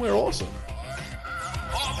assume we're awesome.